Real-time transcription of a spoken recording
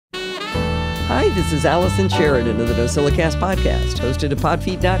Hi, this is Allison Sheridan of the NosillaCast podcast, hosted at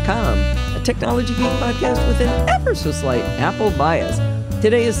podfeet.com, a technology geek podcast with an ever-so-slight Apple bias.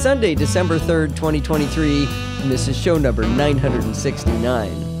 Today is Sunday, December 3rd, 2023, and this is show number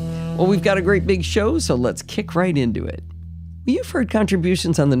 969. Well, we've got a great big show, so let's kick right into it. You've heard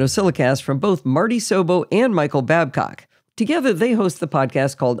contributions on the NosillaCast from both Marty Sobo and Michael Babcock. Together, they host the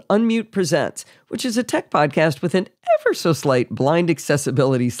podcast called Unmute Presents, which is a tech podcast with an ever-so-slight blind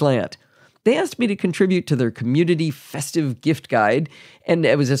accessibility slant. They asked me to contribute to their community festive gift guide, and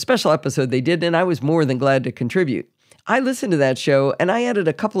it was a special episode they did, and I was more than glad to contribute. I listened to that show, and I added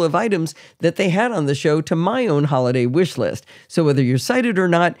a couple of items that they had on the show to my own holiday wish list. So whether you're sighted or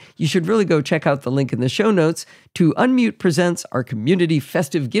not, you should really go check out the link in the show notes to Unmute Presents, our community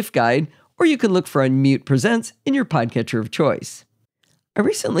festive gift guide, or you can look for Unmute Presents in your podcatcher of choice. I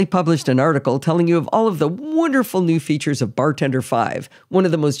recently published an article telling you of all of the wonderful new features of Bartender 5, one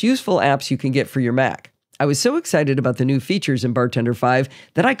of the most useful apps you can get for your Mac. I was so excited about the new features in Bartender 5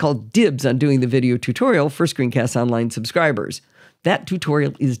 that I called dibs on doing the video tutorial for Screencast Online subscribers. That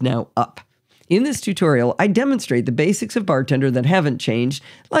tutorial is now up. In this tutorial, I demonstrate the basics of Bartender that haven't changed,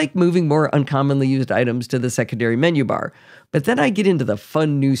 like moving more uncommonly used items to the secondary menu bar. But then I get into the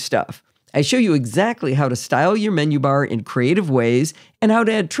fun new stuff. I show you exactly how to style your menu bar in creative ways and how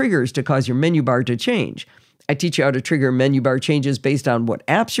to add triggers to cause your menu bar to change. I teach you how to trigger menu bar changes based on what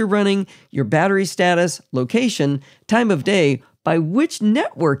apps you're running, your battery status, location, time of day, by which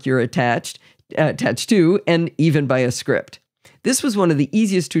network you're attached to, and even by a script. This was one of the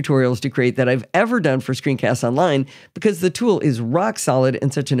easiest tutorials to create that I've ever done for Screencast Online because the tool is rock solid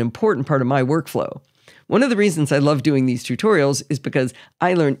and such an important part of my workflow. One of the reasons I love doing these tutorials is because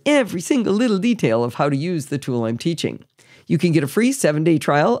I learn every single little detail of how to use the tool I'm teaching. You can get a free 7-day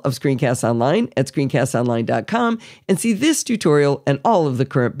trial of Screencast Online at screencastonline.com and see this tutorial and all of the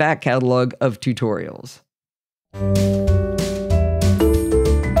current back catalog of tutorials.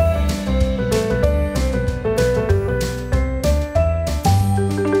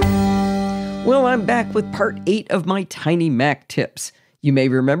 Well, I'm back with part 8 of my Tiny Mac tips. You may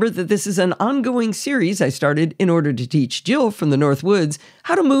remember that this is an ongoing series I started in order to teach Jill from the North Woods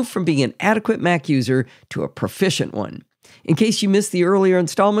how to move from being an adequate Mac user to a proficient one. In case you missed the earlier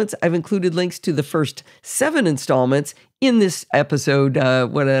installments, I've included links to the first 7 installments in this episode,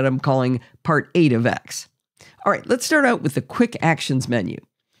 what I'm calling Part 8 of X. All right, let's start out with the Quick Actions menu.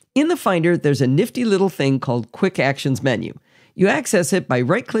 In the Finder, there's a nifty little thing called Quick Actions menu. You access it by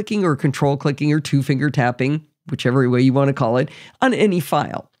right-clicking or control-clicking or two-finger tapping, whichever way you want to call it, on any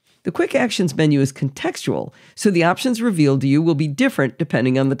file. The Quick Actions menu is contextual, so the options revealed to you will be different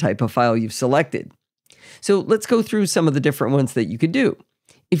depending on the type of file you've selected. So let's go through some of the different ones that you could do.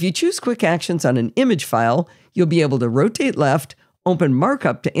 If you choose Quick Actions on an image file, you'll be able to rotate left, open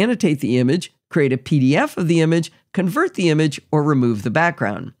markup to annotate the image, create a PDF of the image, convert the image, or remove the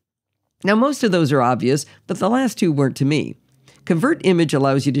background. Now, most of those are obvious, but the last two weren't to me. Convert Image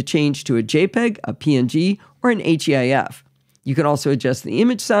allows you to change to a JPEG, a PNG, or an HEIF. You can also adjust the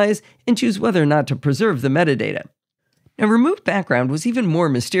image size and choose whether or not to preserve the metadata. Now, Remove Background was even more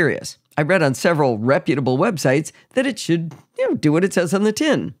mysterious. I read on several reputable websites that it should, do what it says on the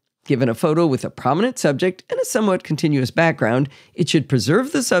tin. Given a photo with a prominent subject and a somewhat continuous background, it should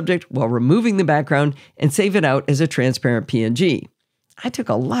preserve the subject while removing the background and save it out as a transparent PNG. I took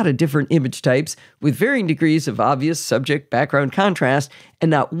a lot of different image types with varying degrees of obvious subject-background contrast, and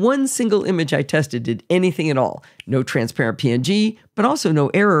not one single image I tested did anything at all. No transparent PNG, but also no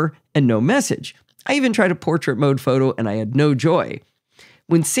error and no message. I even tried a portrait mode photo, and I had no joy.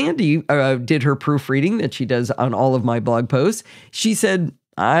 When Sandy did her proofreading that she does on all of my blog posts, she said,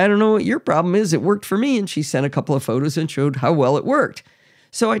 "I don't know what your problem is, it worked for me," and she sent a couple of photos and showed how well it worked.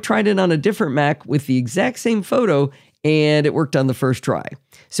 So I tried it on a different Mac with the exact same photo, and it worked on the first try.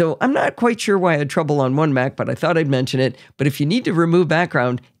 So I'm not quite sure why I had trouble on one Mac, but I thought I'd mention it. But if you need to remove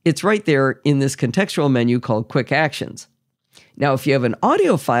background, it's right there in this contextual menu called Quick Actions. Now, if you have an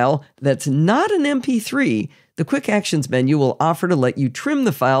audio file that's not an MP3, the Quick Actions menu will offer to let you trim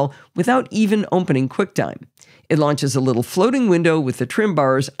the file without even opening QuickTime. It launches a little floating window with the trim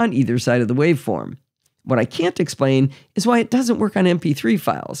bars on either side of the waveform. What I can't explain is why it doesn't work on MP3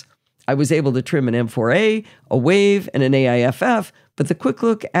 files. I was able to trim an M4A, a WAV, and an AIFF, but the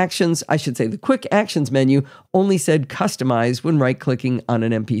Quick Actions menu only said Customize when right-clicking on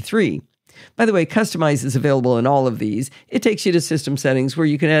an MP3. By the way, Customize is available in all of these. It takes you to system settings where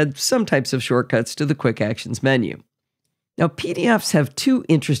you can add some types of shortcuts to the Quick Actions menu. Now, PDFs have two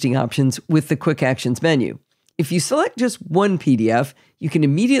interesting options with the Quick Actions menu. If you select just one PDF, you can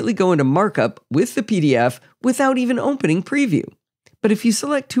immediately go into markup with the PDF without even opening Preview. But if you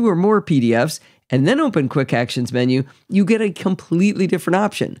select 2 or more PDFs and then open Quick Actions menu, you get a completely different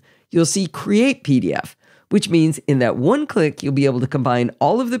option. You'll see Create PDF, which means in that one click, you'll be able to combine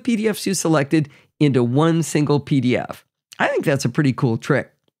all of the PDFs you selected into one single PDF. I think that's a pretty cool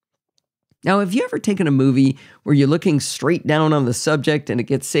trick. Now, have you ever taken a movie where you're looking straight down on the subject and it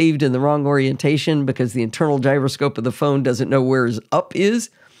gets saved in the wrong orientation because the internal gyroscope of the phone doesn't know where his up is?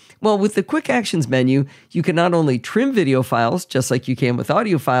 Well, with the Quick Actions menu, you can not only trim video files, just like you can with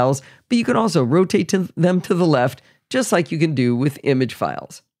audio files, but you can also rotate them to the left, just like you can do with image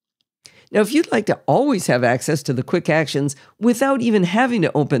files. Now, if you'd like to always have access to the Quick Actions without even having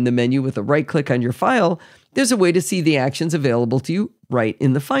to open the menu with a right click on your file, there's a way to see the actions available to you right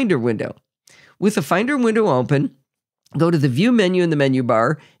in the Finder window. With the Finder window open, go to the View menu in the menu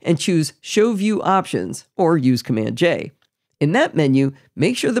bar and choose Show View Options, or use Command J. In that menu,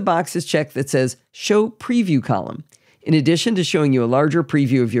 make sure the box is checked that says Show Preview column. In addition to showing you a larger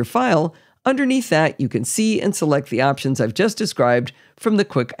preview of your file, underneath that you can see and select the options I've just described from the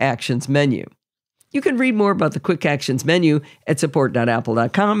Quick Actions menu. You can read more about the Quick Actions menu at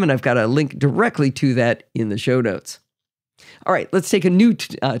support.apple.com, and I've got a link directly to that in the show notes. All right, let's take a new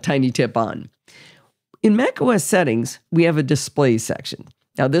tiny tip on. In macOS settings, we have a display section.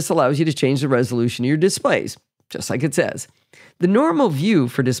 Now, this allows you to change the resolution of your displays, just like it says. The normal view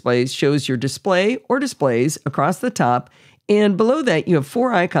for displays shows your display or displays across the top, and below that, you have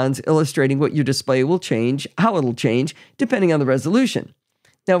 4 icons illustrating what your display will change, how it'll change, depending on the resolution.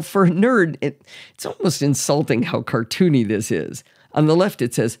 Now, for a nerd, it's almost insulting how cartoony this is. On the left,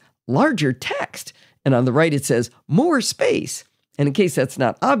 it says larger text, and on the right, it says more space. And in case that's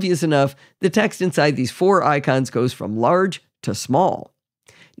not obvious enough, the text inside these 4 icons goes from large to small.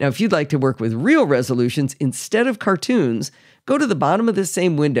 Now, if you'd like to work with real resolutions instead of cartoons, go to the bottom of this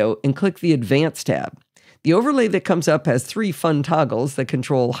same window and click the Advanced tab. The overlay that comes up has 3 fun toggles that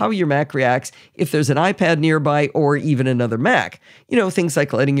control how your Mac reacts if there's an iPad nearby or even another Mac. You know, things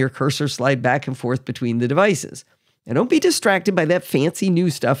like letting your cursor slide back and forth between the devices. Now, don't be distracted by that fancy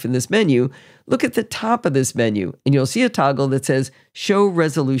new stuff in this menu. Look at the top of this menu, and you'll see a toggle that says Show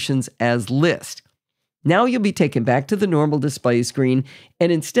Resolutions as List. Now you'll be taken back to the normal display screen,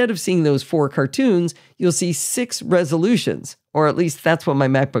 and instead of seeing those 4 cartoons, you'll see 6 resolutions, or at least that's what my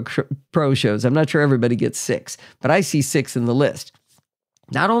MacBook Pro shows. I'm not sure everybody gets 6, but I see 6 in the list.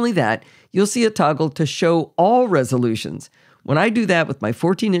 Not only that, you'll see a toggle to show all resolutions. When I do that with my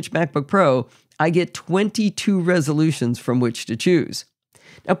 14-inch MacBook Pro, I get 22 resolutions from which to choose.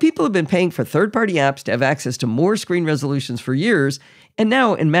 Now, people have been paying for third-party apps to have access to more screen resolutions for years, and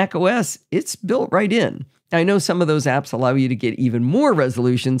now in macOS, it's built right in. I know some of those apps allow you to get even more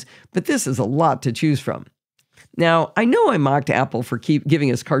resolutions, but this is a lot to choose from. Now, I know I mocked Apple for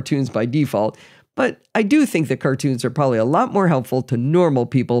giving us cartoons by default, but I do think that cartoons are probably a lot more helpful to normal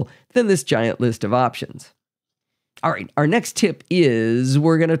people than this giant list of options. All right, our next tip is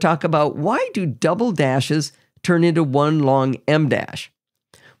we're going to talk about why do double dashes turn into one long M dash.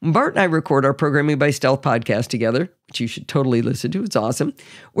 When Bart and I record our Programming by Stealth podcast together, which you should totally listen to, it's awesome,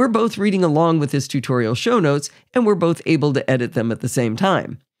 we're both reading along with this tutorial show notes, and we're both able to edit them at the same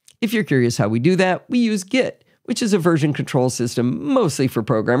time. If you're curious how we do that, we use Git, which is a version control system mostly for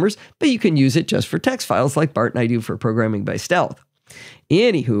programmers, but you can use it just for text files like Bart and I do for Programming by Stealth.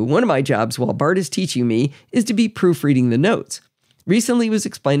 Anywho, one of my jobs while Bart is teaching me is to be proofreading the notes. Recently, he was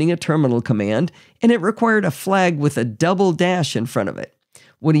explaining a terminal command, and it required a flag with a double dash in front of it.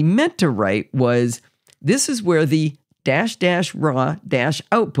 What he meant to write was, this is where the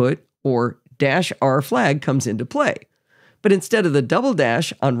 --raw--output or -r flag comes into play. But instead of the double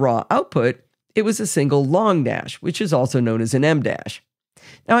dash on raw output, it was a single long dash, which is also known as an M dash.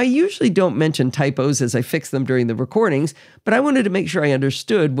 Now, I usually don't mention typos as I fix them during the recordings, but I wanted to make sure I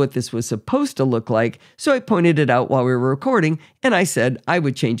understood what this was supposed to look like, so I pointed it out while we were recording, and I said I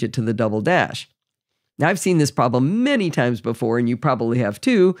would change it to the double dash. Now, I've seen this problem many times before, and you probably have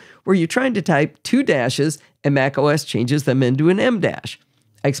too, where you're trying to type 2 dashes and macOS changes them into an M dash.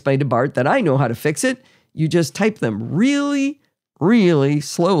 I explained to Bart that I know how to fix it. You just type them really, really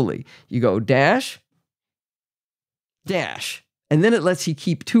slowly. You go dash, dash, and then it lets you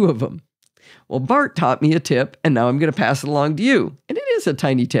keep 2 of them. Well, Bart taught me a tip, and now I'm going to pass it along to you. And it is a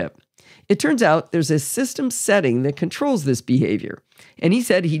tiny tip. It turns out there's a system setting that controls this behavior. And he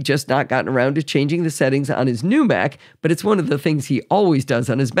said he'd just not gotten around to changing the settings on his new Mac, but it's one of the things he always does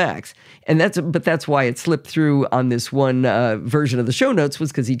on his Macs. And that's why it slipped through on this one version of the show notes,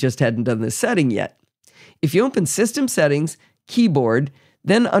 was because he just hadn't done this setting yet. If you open System Settings, Keyboard,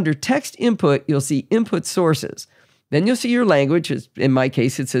 then under Text Input, you'll see Input Sources. Then you'll see your language. In my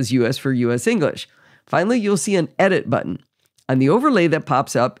case, it says US for US English. Finally, you'll see an Edit button. On the overlay that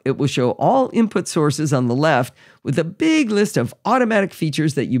pops up, it will show all input sources on the left with a big list of automatic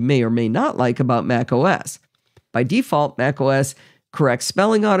features that you may or may not like about macOS. By default, macOS corrects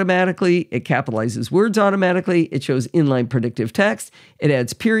spelling automatically, it capitalizes words automatically, it shows inline predictive text, it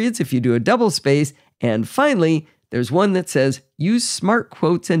adds periods if you do a double space, and finally, there's one that says use smart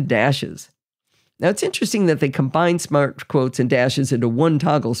quotes and dashes. Now, it's interesting that they combine smart quotes and dashes into one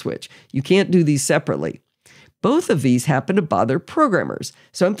toggle switch. You can't do these separately. Both of these happen to bother programmers,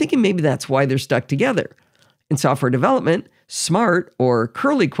 so I'm thinking maybe that's why they're stuck together. In software development, smart or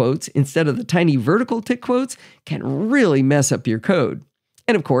curly quotes instead of the tiny vertical tick quotes can really mess up your code.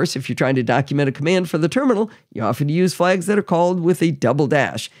 And of course, if you're trying to document a command for the terminal, you often use flags that are called with a double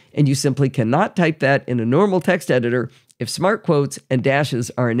dash, and you simply cannot type that in a normal text editor if smart quotes and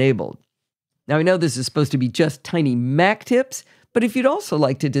dashes are enabled. Now, I know this is supposed to be just tiny Mac tips, but if you'd also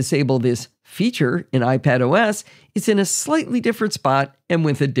like to disable this feature in iPadOS, it's in a slightly different spot and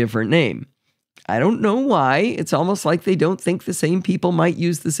with a different name. I don't know why. It's almost like they don't think the same people might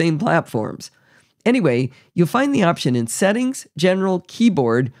use the same platforms. Anyway, you'll find the option in Settings, General,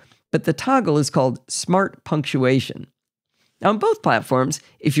 Keyboard, but the toggle is called Smart Punctuation. Now, on both platforms,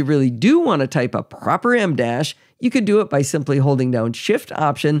 if you really do want to type a proper M dash, you could do it by simply holding down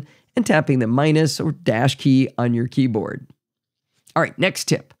Shift-Option and tapping the minus or dash key on your keyboard. All right, next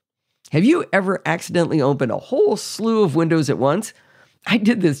tip. Have you ever accidentally opened a whole slew of windows at once? I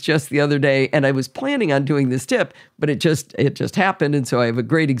did this just the other day, and I was planning on doing this tip, but it just happened, and so I have a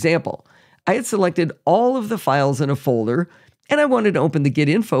great example. I had selected all of the files in a folder, and I wanted to open the Get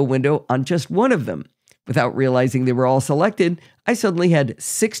Info window on just one of them. Without realizing they were all selected, I suddenly had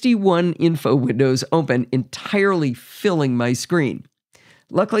 61 info windows open, entirely filling my screen.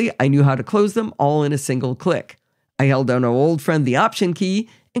 Luckily, I knew how to close them all in a single click. I held down our old friend the Option key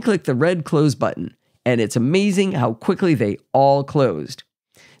and clicked the red Close button, and it's amazing how quickly they all closed.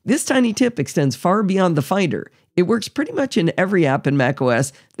 This tiny tip extends far beyond the Finder. It works pretty much in every app in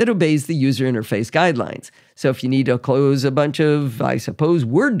macOS that obeys the user interface guidelines. So if you need to close a bunch of, I suppose,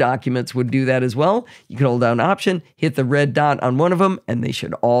 Word documents would do that as well, you can hold down Option, hit the red dot on one of them, and they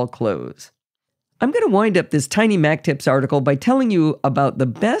should all close. I'm going to wind up this Tiny Mac Tips article by telling you about the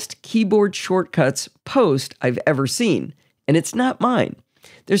best keyboard shortcuts post I've ever seen, and it's not mine.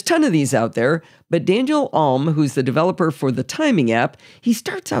 There's a ton of these out there, but Daniel Alm, who's the developer for the Timing app, he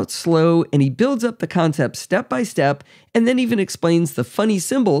starts out slow and he builds up the concept step by step and then even explains the funny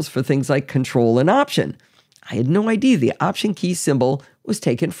symbols for things like Control and Option. I had no idea the Option key symbol was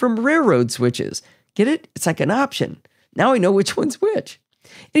taken from railroad switches. Get it? It's like an option. Now I know which one's which.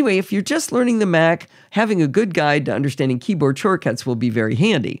 Anyway, if you're just learning the Mac, having a good guide to understanding keyboard shortcuts will be very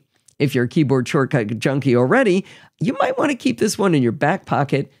handy. If you're a keyboard shortcut junkie already, you might want to keep this one in your back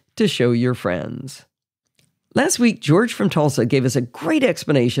pocket to show your friends. Last week, George from Tulsa gave us a great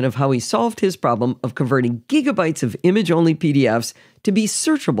explanation of how he solved his problem of converting gigabytes of image-only PDFs to be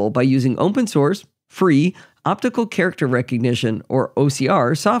searchable by using open source, free, optical character recognition, or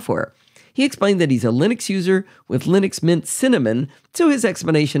OCR software. He explained that he's a Linux user with Linux Mint Cinnamon, so his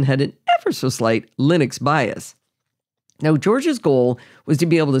explanation had an ever so slight Linux bias. Now, George's goal was to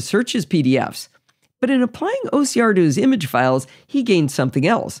be able to search his PDFs, but in applying OCR to his image files, he gained something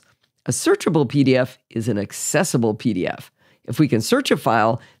else. A searchable PDF is an accessible PDF. If we can search a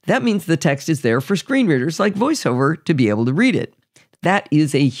file, that means the text is there for screen readers like VoiceOver to be able to read it. That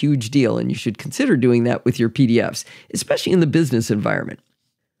is a huge deal, and you should consider doing that with your PDFs, especially in the business environment.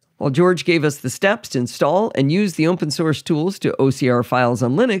 While George gave us the steps to install and use the open source tools to OCR files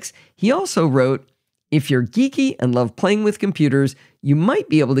on Linux, he also wrote, "If you're geeky and love playing with computers, you might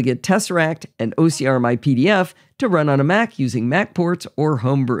be able to get Tesseract and OCR My PDF to run on a Mac using MacPorts or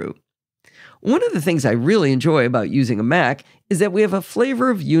Homebrew." One of the things I really enjoy about using a Mac is that we have a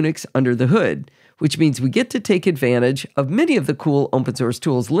flavor of Unix under the hood, which means we get to take advantage of many of the cool open source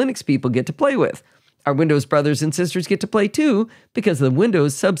tools Linux people get to play with. Our Windows brothers and sisters get to play too because of the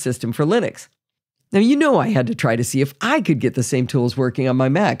Windows subsystem for Linux. Now, you know I had to try to see if I could get the same tools working on my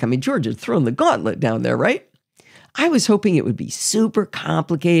Mac. I mean, George had thrown the gauntlet down there, right? I was hoping it would be super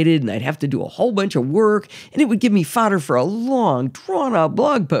complicated and I'd have to do a whole bunch of work and it would give me fodder for a long, drawn-out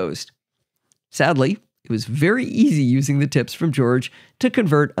blog post. Sadly, it was very easy using the tips from George to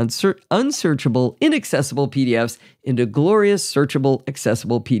convert unsearchable, inaccessible PDFs into glorious, searchable,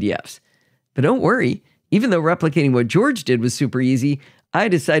 accessible PDFs. But don't worry, even though replicating what George did was super easy, I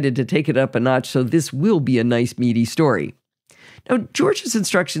decided to take it up a notch, so this will be a nice, meaty story. Now, George's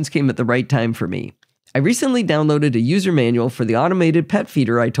instructions came at the right time for me. I recently downloaded a user manual for the automated pet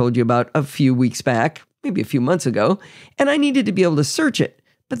feeder I told you about a few weeks back, maybe a few months ago, and I needed to be able to search it,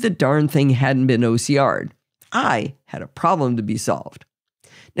 but the darn thing hadn't been OCR'd. I had a problem to be solved.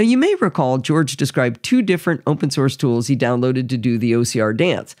 Now, you may recall George described two different open source tools he downloaded to do the OCR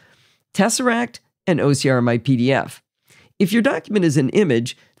dance, Tesseract and OCR My PDF. If your document is an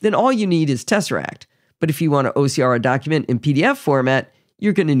image, then all you need is Tesseract. But if you want to OCR a document in PDF format,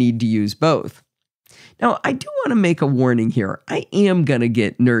 you're going to need to use both. Now, I do want to make a warning here. I am going to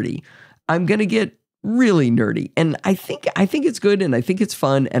get nerdy. I'm going to get really nerdy. And I think it's good and I think it's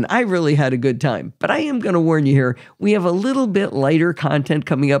fun and I really had a good time. But I am going to warn you here, we have a little bit lighter content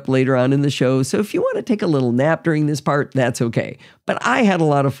coming up later on in the show. So if you want to take a little nap during this part, that's okay. But I had a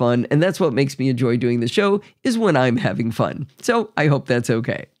lot of fun and that's what makes me enjoy doing the show is when I'm having fun. So I hope that's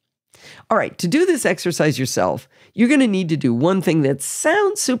okay. All right, to do this exercise yourself, you're going to need to do one thing that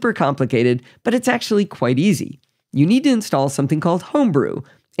sounds super complicated, but it's actually quite easy. You need to install something called Homebrew,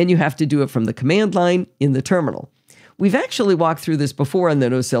 and you have to do it from the command line in the terminal. We've actually walked through this before on the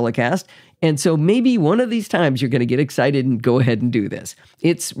NosillaCast, and so maybe one of these times you're going to get excited and go ahead and do this.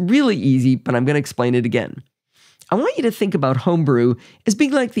 It's really easy, but I'm going to explain it again. I want you to think about Homebrew as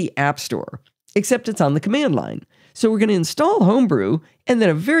being like the App Store, except it's on the command line. So we're going to install Homebrew, and then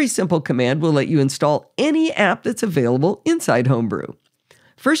a very simple command will let you install any app that's available inside Homebrew.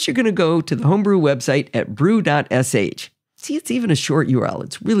 First, you're going to go to the Homebrew website at brew.sh. See, it's even a short URL.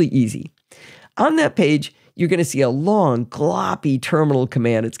 It's really easy. On that page, you're going to see a long, gloppy terminal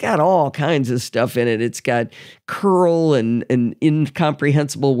command. It's got all kinds of stuff in it. It's got curl and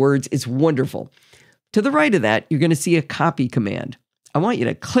incomprehensible words. It's wonderful. To the right of that, you're going to see a copy command. I want you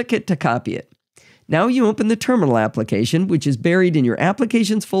to click it to copy it. Now you open the terminal application, which is buried in your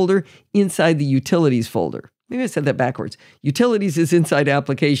applications folder inside the utilities folder. Maybe I said that backwards. Utilities is inside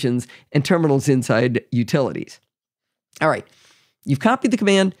applications and terminals inside utilities. All right, you've copied the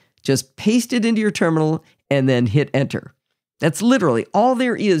command, just paste it into your terminal and then hit enter. That's literally all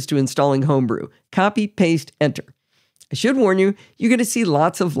there is to installing Homebrew. Copy, paste, enter. I should warn you, you're going to see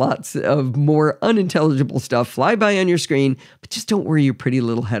lots of more unintelligible stuff fly by on your screen, but just don't worry your pretty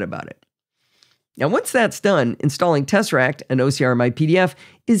little head about it. Now, once that's done, installing Tesseract and OCR My PDF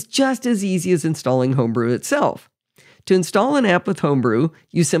is just as easy as installing Homebrew itself. To install an app with Homebrew,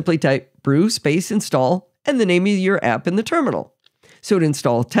 you simply type brew space install and the name of your app in the terminal. So to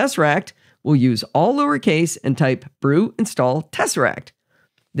install Tesseract, we'll use all lowercase and type brew install Tesseract.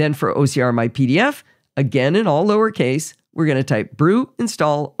 Then for OCR My PDF, again in all lowercase, we're going to type brew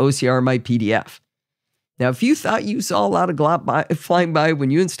install OCR My PDF. Now, if you thought you saw a lot of glop flying by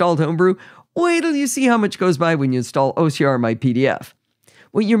when you installed Homebrew, wait till you see how much goes by when you install OCR My PDF.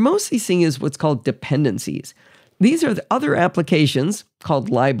 What you're mostly seeing is what's called dependencies. These are the other applications called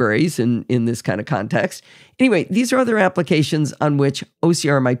libraries in this kind of context. Anyway, these are other applications on which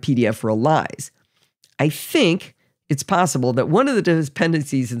OCR My PDF relies. I think it's possible that one of the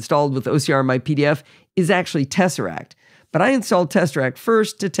dependencies installed with OCR My PDF is actually Tesseract. But I installed Tesseract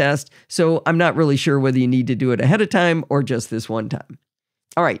first to test, so I'm not really sure whether you need to do it ahead of time or just this one time.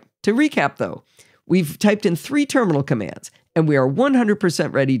 All right, to recap though, we've typed in 3 terminal commands, and we are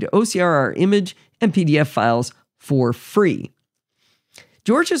 100% ready to OCR our image and PDF files for free.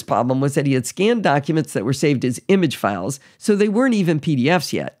 George's problem was that he had scanned documents that were saved as image files, so they weren't even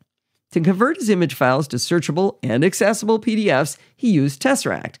PDFs yet. To convert his image files to searchable and accessible PDFs, he used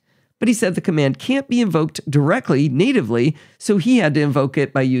Tesseract. But he said the command can't be invoked directly, natively, so he had to invoke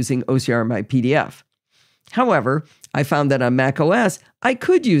it by using OCR My PDF. However, I found that on macOS, I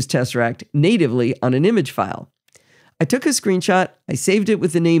could use Tesseract natively on an image file. I took a screenshot, I saved it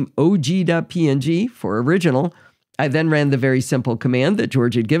with the name og.png for original. I then ran the very simple command that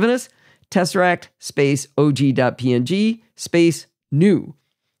George had given us, Tesseract space og.png space new.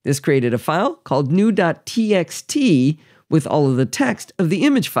 This created a file called new.txt with all of the text of the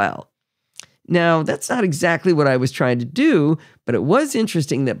image file. Now, that's not exactly what I was trying to do, but it was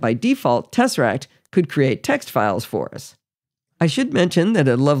interesting that by default, Tesseract could create text files for us. I should mention that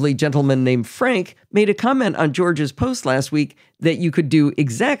a lovely gentleman named Frank made a comment on George's post last week that you could do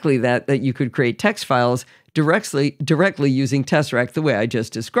exactly that you could create text files directly using Tesseract the way I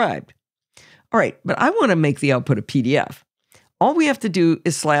just described. All right, but I want to make the output a PDF. All we have to do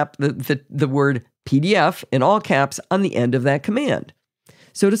is slap the word PDF in all caps on the end of that command.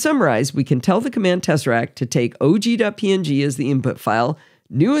 So to summarize, we can tell the command Tesseract to take og.png as the input file,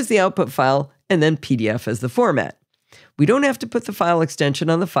 new as the output file, and then PDF as the format. We don't have to put the file extension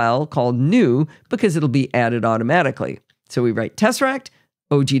on the file called new because it'll be added automatically. So we write Tesseract,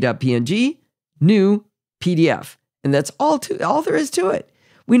 og.png, new, PDF. And that's all there is to it.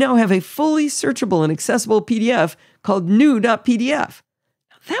 We now have a fully searchable and accessible PDF called new.pdf.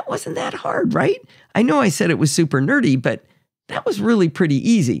 That wasn't that hard, right? I know I said it was super nerdy, but that was really pretty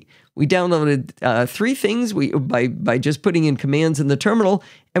easy. We downloaded 3 things by just putting in commands in the terminal,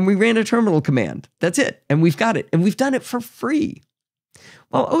 and we ran a terminal command. That's it. And we've got it. And we've done it for free.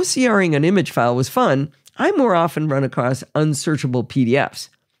 While OCRing an image file was fun, I more often run across unsearchable PDFs.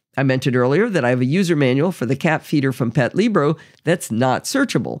 I mentioned earlier that I have a user manual for the cat feeder from PetLibro that's not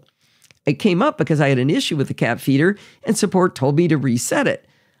searchable. It came up because I had an issue with the cat feeder and support told me to reset it.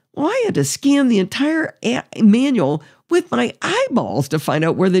 Well, I had to scan the entire manual with my eyeballs to find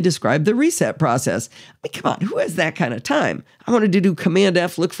out where they described the reset process. I mean, come on, who has that kind of time? I wanted to do Command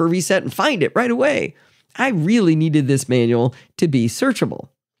F, look for reset, and find it right away. I really needed this manual to be searchable.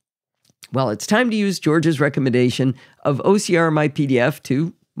 Well, it's time to use George's recommendation of OCR my PDF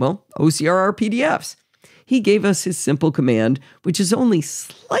to, OCR our PDFs. He gave us his simple command, which is only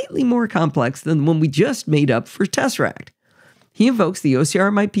slightly more complex than the one we just made up for Tesseract. He invokes the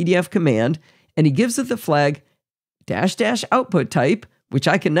OCR my PDF command, and he gives it the flag -- output type, which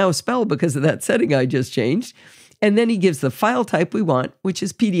I can now spell because of that setting I just changed. And then he gives the file type we want, which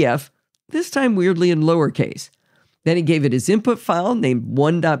is PDF, this time weirdly in lowercase. Then he gave it his input file named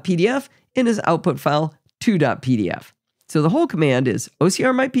 1.pdf and his output file 2.pdf. So the whole command is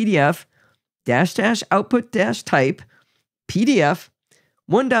OCR my PDF -- output - type PDF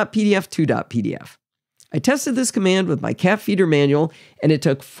 1.pdf 2.pdf. I tested this command with my cat feeder manual, and it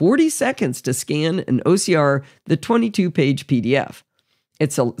took 40 seconds to scan and OCR the 22-page PDF.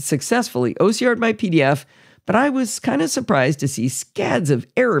 It successfully OCR'd my PDF, but I was kind of surprised to see scads of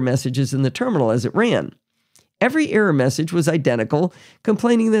error messages in the terminal as it ran. Every error message was identical,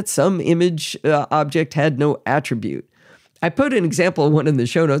 complaining that some image object had no attribute. I put an example of one in the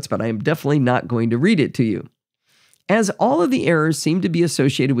show notes, but I am definitely not going to read it to you. As all of the errors seemed to be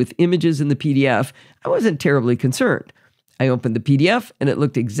associated with images in the PDF, I wasn't terribly concerned. I opened the PDF, and it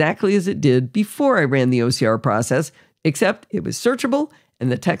looked exactly as it did before I ran the OCR process, except it was searchable,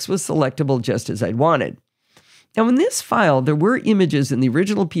 and the text was selectable just as I'd wanted. Now, in this file, there were images in the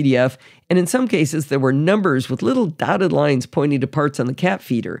original PDF, and in some cases, there were numbers with little dotted lines pointing to parts on the cat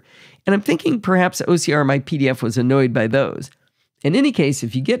feeder. And I'm thinking perhaps OCR my PDF was annoyed by those. In any case,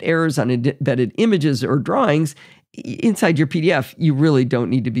 if you get errors on embedded images or drawings inside your PDF, you really don't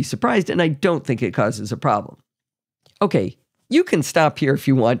need to be surprised, and I don't think it causes a problem. Okay, you can stop here if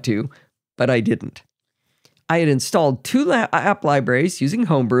you want to, but I didn't. I had installed 2 app libraries using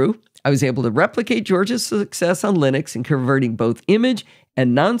Homebrew. I was able to replicate George's success on Linux in converting both image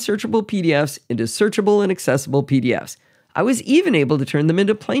and non-searchable PDFs into searchable and accessible PDFs. I was even able to turn them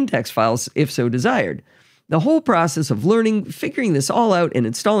into plain text files if so desired. The whole process of learning, figuring this all out, and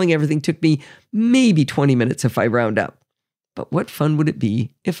installing everything took me maybe 20 minutes if I round up. But what fun would it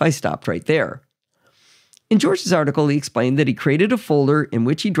be if I stopped right there? In George's article, he explained that he created a folder in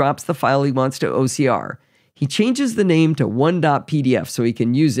which he drops the file he wants to OCR. He changes the name to 1.pdf so he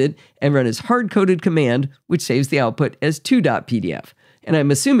can use it and run his hard-coded command, which saves the output as 2.pdf. And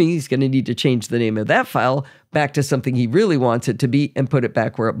I'm assuming he's going to need to change the name of that file back to something he really wants it to be and put it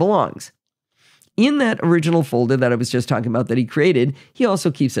back where it belongs. In that original folder that I was just talking about that he created, he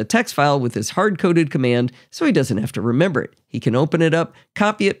also keeps a text file with his hard-coded command so he doesn't have to remember it. He can open it up,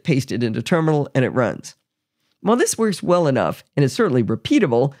 copy it, paste it into terminal, and it runs. While this works well enough and is certainly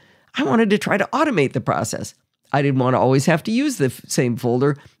repeatable, I wanted to try to automate the process. I didn't want to always have to use the same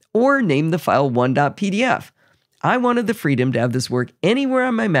folder or name the file 1.pdf. I wanted the freedom to have this work anywhere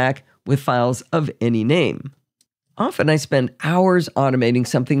on my Mac with files of any name. Often I spend hours automating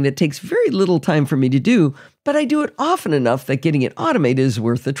something that takes very little time for me to do, but I do it often enough that getting it automated is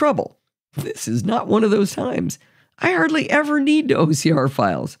worth the trouble. This is not one of those times. I hardly ever need to OCR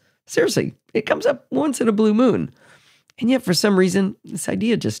files. Seriously, it comes up once in a blue moon. And yet for some reason, this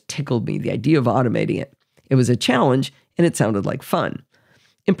idea just tickled me, the idea of automating it. It was a challenge, and it sounded like fun.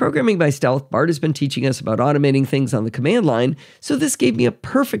 In Programming by Stealth, Bart has been teaching us about automating things on the command line, so this gave me a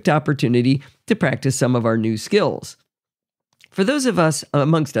perfect opportunity to practice some of our new skills. For those of us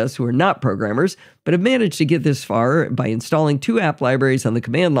amongst us who are not programmers, but have managed to get this far by installing 2 app libraries on the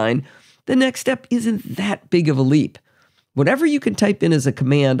command line, the next step isn't that big of a leap. Whatever you can type in as a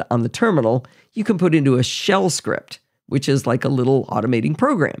command on the terminal, you can put into a shell script, which is like a little automating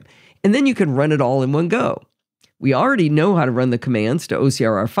program, and then you can run it all in one go. We already know how to run the commands to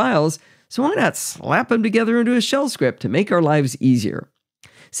OCR our files, so why not slap them together into a shell script to make our lives easier?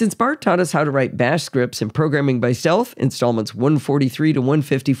 Since Bart taught us how to write bash scripts in Programming by Stealth, installments 143 to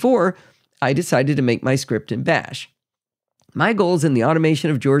 154, I decided to make my script in bash. My goals in the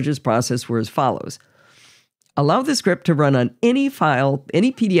automation of George's process were as follows. Allow the script to run on any file,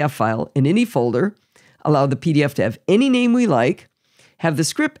 any PDF file in any folder, allow the PDF to have any name we like, have the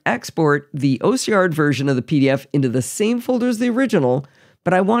script export the OCR'd version of the PDF into the same folder as the original,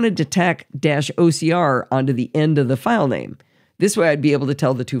 but I wanted to tack -ocr onto the end of the file name. This way I'd be able to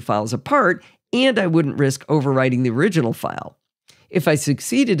tell the two files apart, and I wouldn't risk overwriting the original file. If I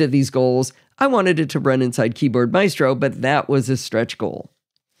succeeded at these goals, I wanted it to run inside Keyboard Maestro, but that was a stretch goal.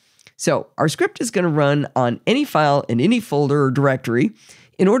 So our script is going to run on any file in any folder or directory.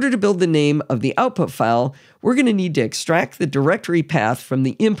 In order to build the name of the output file, we're going to need to extract the directory path from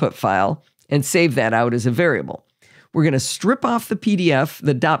the input file and save that out as a variable. We're going to strip off the PDF,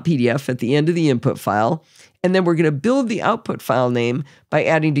 the .pdf at the end of the input file, and then we're going to build the output file name by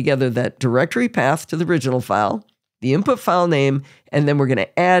adding together that directory path to the original file, the input file name, and then we're going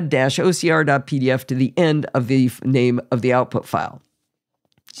to add -ocr.pdf to the end of the name of the output file.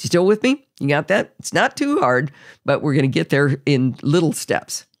 You still with me? You got that? It's not too hard, but we're going to get there in little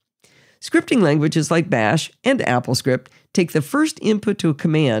steps. Scripting languages like Bash and AppleScript take the first input to a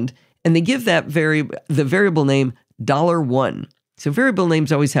command and they give that the variable name $1. So variable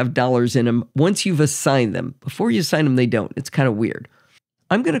names always have dollars in them once you've assigned them. Before you assign them, they don't. It's kind of weird.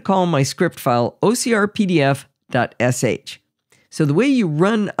 I'm going to call my script file ocrpdf.sh. So the way you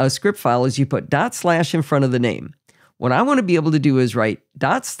run a script file is you put // in front of the name. What I want to be able to do is write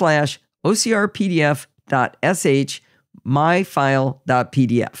 /ocrpdf.sh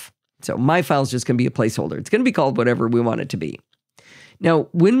myfile.pdf. So my file is just going to be a placeholder. It's going to be called whatever we want it to be. Now,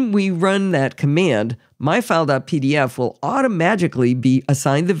 when we run that command, myfile.pdf will automatically be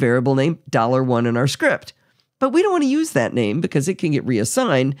assigned the variable name $1 in our script. But we don't want to use that name because it can get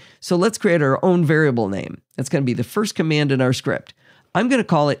reassigned, so let's create our own variable name. That's going to be the first command in our script. I'm going to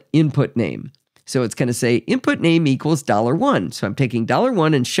call it input name. So it's going to say input name equals $1. So I'm taking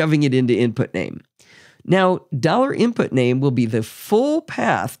 $1 and shoving it into input name. Now, $input name will be the full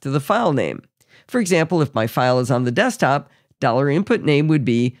path to the file name. For example, if my file is on the desktop, $input name would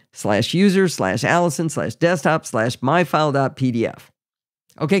be /user/allison/desktop/myfile.pdf.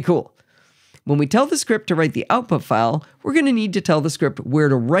 Okay, cool. When we tell the script to write the output file, we're going to need to tell the script where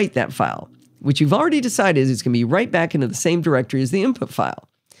to write that file, which you've already decided is going to be right back into the same directory as the input file.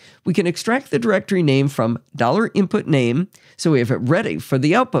 We can extract the directory name from $input name, so we have it ready for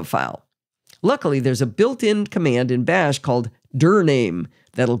the output file. Luckily, there's a built-in command in Bash called dirname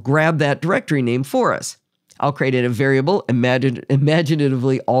that'll grab that directory name for us. I'll create a variable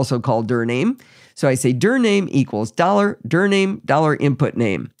imaginatively also called dirname. So I say dirname equals $dirname $input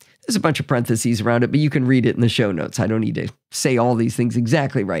name. There's a bunch of parentheses around it, but you can read it in the show notes. I don't need to say all these things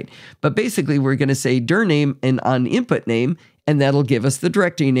exactly right. But basically, we're going to say dirname and on input name, and that'll give us the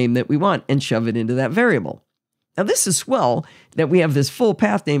directory name that we want and shove it into that variable. Now, this is swell that we have this full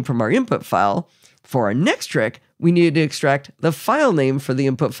path name from our input file. For our next trick, we need to extract the file name for the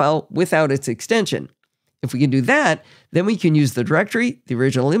input file without its extension. If we can do that, then we can use the directory, the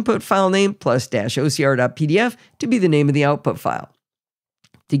original input file name plus -ocr.pdf to be the name of the output file.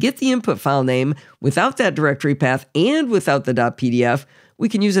 To get the input file name without that directory path and without the .pdf, we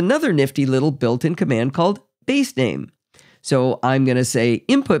can use another nifty little built-in command called basename. So I'm going to say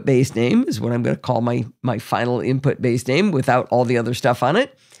input basename is what I'm going to call my final input basename without all the other stuff on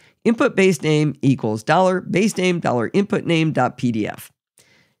it. Input basename equals $basename $input name.pdf.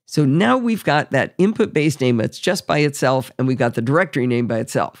 So now we've got that input basename that's just by itself, and we've got the directory name by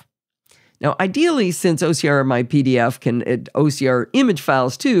itself. Now, ideally, since OCR my PDF can OCR image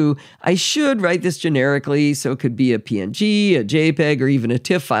files too, I should write this generically, so it could be a PNG, a JPEG, or even a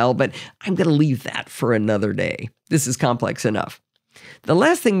TIFF file, but I'm going to leave that for another day. This is complex enough. The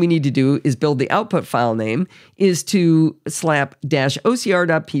last thing we need to do is build the output file name is to slap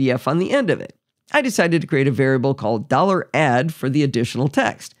 -ocr.pdf on the end of it. I decided to create a variable called $add for the additional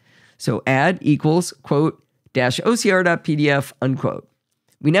text. So add equals, quote, -ocr.pdf, unquote.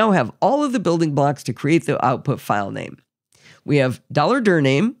 We now have all of the building blocks to create the output file name. We have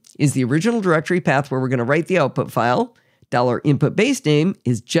 $dirname is the original directory path where we're going to write the output file. $input basename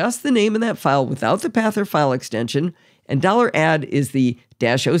is just the name of that file without the path or file extension. And $add is the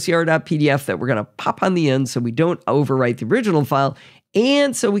 -ocr.pdf that we're going to pop on the end so we don't overwrite the original file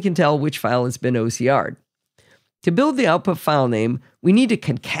and so we can tell which file has been OCR'd. To build the output file name, we need to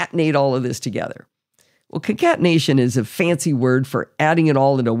concatenate all of this together. Well, concatenation is a fancy word for adding it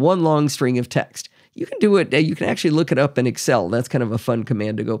all into one long string of text. You can do it, you can actually look it up in Excel. That's kind of a fun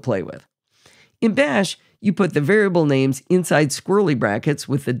command to go play with. In Bash, you put the variable names inside squirrely brackets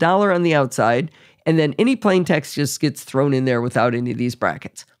with the $ on the outside, and then any plain text just gets thrown in there without any of these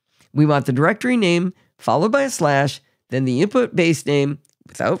brackets. We want the directory name followed by a slash, then the input basename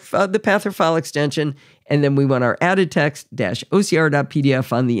without the path or file extension, and then we want our added text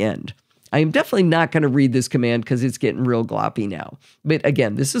 -ocr.pdf on the end. I am definitely not going to read this command because it's getting real gloppy now. But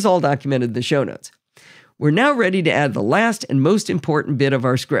again, this is all documented in the show notes. We're now ready to add the last and most important bit of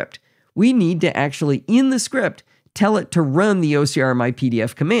our script. We need to actually, in the script, tell it to run the OCR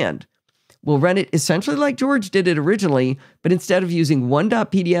MyPDF command. We'll run it essentially like George did it originally, but instead of using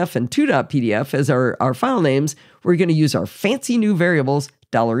 1.pdf and 2.pdf as our file names, we're going to use our fancy new variables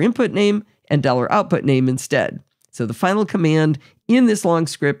 $input name and $output name instead. So the final command in this long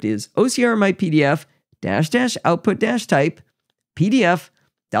script is OCR MyPDF --output -type PDF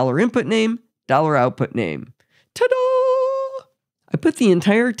 $input name $output name. Ta-da! I put the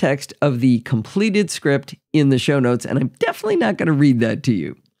entire text of the completed script in the show notes, and I'm definitely not going to read that to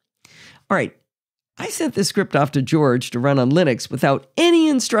you. All right, I sent this script off to George to run on Linux without any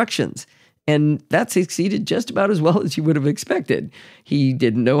instructions, and that succeeded just about as well as you would have expected. He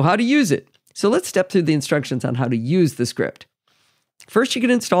didn't know how to use it. So let's step through the instructions on how to use the script. First, you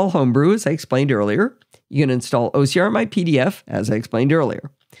can install Homebrew, as I explained earlier. You can install OCR MyPDF, as I explained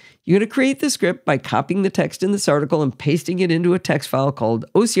earlier. You're going to create the script by copying the text in this article and pasting it into a text file called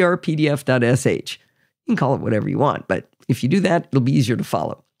ocrpdf.sh. You can call it whatever you want, but if you do that, it'll be easier to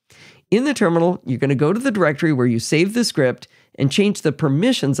follow. In the terminal, you're going to go to the directory where you saved the script and change the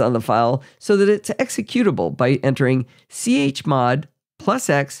permissions on the file so that it's executable by entering chmod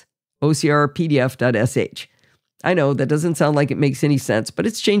 +x ocrpdf.sh. I know that doesn't sound like it makes any sense, but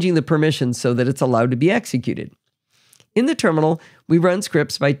it's changing the permissions so that it's allowed to be executed. In the terminal, we run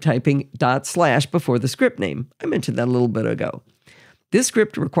scripts by typing // before the script name. I mentioned that a little bit ago. This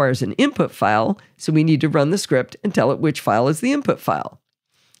script requires an input file, so we need to run the script and tell it which file is the input file.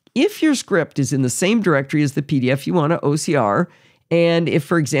 If your script is in the same directory as the PDF you want to OCR, and if,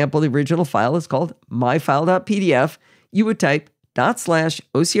 for example, the original file is called myfile.pdf, you would type /ocrpdf.sh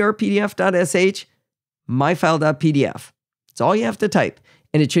myfile.pdf. That's all you have to type,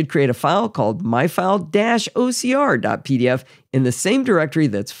 and it should create a file called myfile-ocr.pdf in the same directory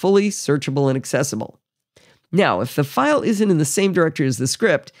that's fully searchable and accessible. Now, if the file isn't in the same directory as the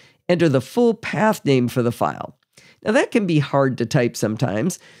script, enter the full path name for the file. Now, that can be hard to type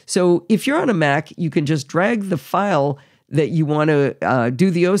sometimes, so if you're on a Mac, you can just drag the file that you want to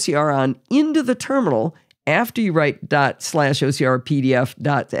do the OCR on into the terminal after you write /ocrpdf.sh,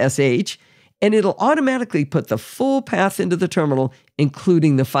 and it'll automatically put the full path into the terminal,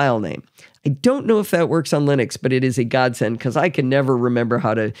 including the file name. I don't know if that works on Linux, but it is a godsend because I can never remember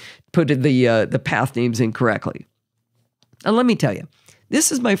how to put the path names in correctly. Now, let me tell you,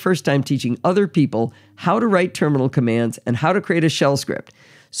 this is my first time teaching other people how to write terminal commands and how to create a shell script.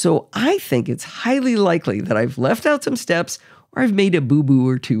 So I think it's highly likely that I've left out some steps or I've made a boo-boo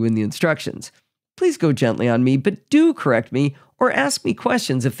or two in the instructions. Please go gently on me, but do correct me or ask me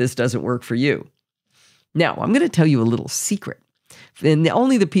questions if this doesn't work for you. Now, I'm going to tell you a little secret, and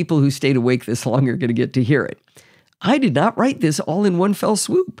only the people who stayed awake this long are going to get to hear it. I did not write this all in one fell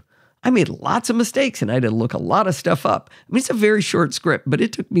swoop. I made lots of mistakes and I had to look a lot of stuff up. I mean, it's a very short script, but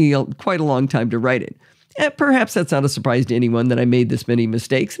it took me quite a long time to write it. And perhaps that's not a surprise to anyone that I made this many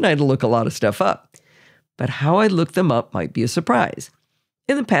mistakes and I had to look a lot of stuff up. But how I looked them up might be a surprise.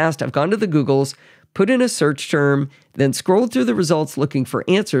 In the past, I've gone to the Googles, put in a search term, then scrolled through the results looking for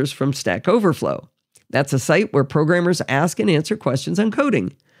answers from Stack Overflow. That's a site where programmers ask and answer questions on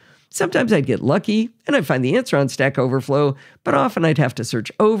coding. Sometimes I'd get lucky and I'd find the answer on Stack Overflow, but often I'd have to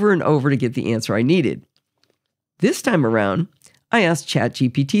search over and over to get the answer I needed. This time around, I asked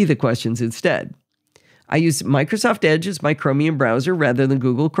ChatGPT the questions instead. I use Microsoft Edge as my Chromium browser rather than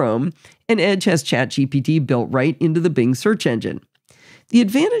Google Chrome, and Edge has ChatGPT built right into the Bing search engine. The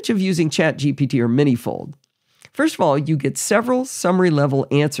advantage of using ChatGPT are manyfold. First of all, you get several summary-level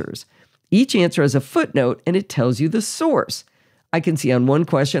answers. Each answer has a footnote, and it tells you the source. I can see on one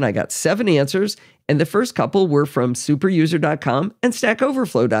question I got 7 answers, and the first couple were from superuser.com and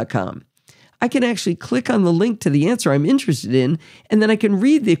stackoverflow.com. I can actually click on the link to the answer I'm interested in, and then I can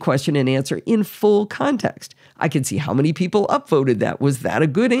read the question and answer in full context. I can see how many people upvoted that. Was that a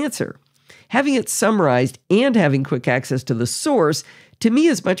good answer? Having it summarized and having quick access to the source, to me,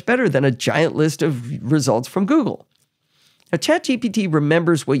 is much better than a giant list of results from Google. Now, ChatGPT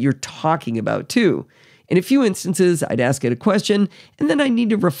remembers what you're talking about, too. In a few instances, I'd ask it a question, and then I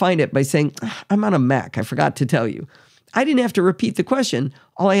need to refine it by saying, I'm on a Mac, I forgot to tell you. I didn't have to repeat the question.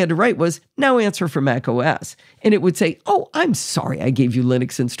 All I had to write was, now answer for Mac OS. And it would say, oh, I'm sorry I gave you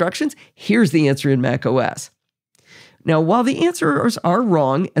Linux instructions. Here's the answer in Mac OS. Now, while the answers are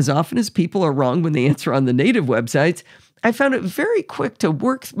wrong, as often as people are wrong when they answer on the native websites, I found it very quick to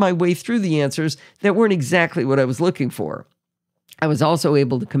work my way through the answers that weren't exactly what I was looking for. I was also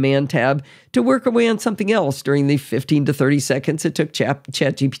able to Command Tab to work away on something else during the 15 to 30 seconds it took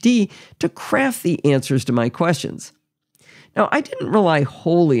ChatGPT to craft the answers to my questions. Now, I didn't rely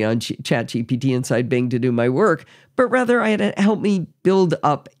wholly on ChatGPT inside Bing to do my work, but rather I had it help me build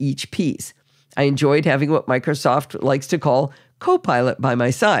up each piece. I enjoyed having what Microsoft likes to call Copilot by my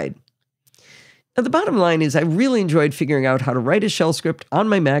side. Now, the bottom line is I really enjoyed figuring out how to write a shell script on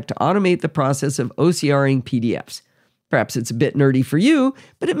my Mac to automate the process of OCRing PDFs. Perhaps it's a bit nerdy for you,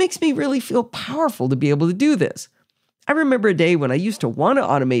 but it makes me really feel powerful to be able to do this. I remember a day when I used to want to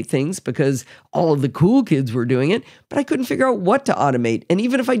automate things because all of the cool kids were doing it, but I couldn't figure out what to automate. And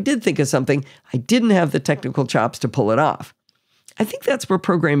even if I did think of something, I didn't have the technical chops to pull it off. I think that's what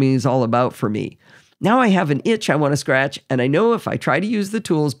programming is all about for me. Now I have an itch I want to scratch, and I know if I try to use the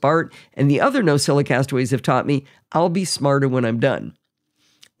tools Bart and the other NosillaCastaways have taught me, I'll be smarter when I'm done.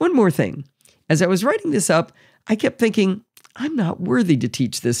 One more thing. As I was writing this up, I kept thinking, I'm not worthy to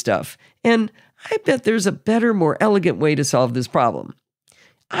teach this stuff, and I bet there's a better, more elegant way to solve this problem.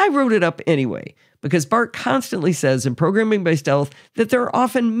 I wrote it up anyway, because Bart constantly says in Programming by Stealth that there are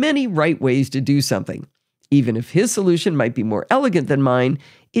often many right ways to do something. Even if his solution might be more elegant than mine,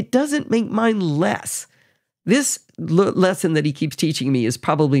 it doesn't make mine less. This lesson that he keeps teaching me is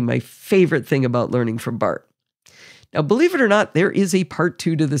probably my favorite thing about learning from Bart. Now, believe it or not, there is a part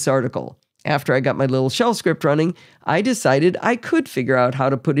 2 to this article. After I got my little shell script running, I decided I could figure out how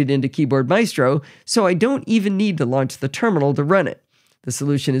to put it into Keyboard Maestro so I don't even need to launch the terminal to run it. The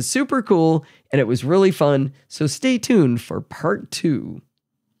solution is super cool, and it was really fun, so stay tuned for part 2.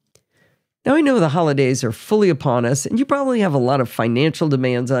 Now, I know the holidays are fully upon us, and you probably have a lot of financial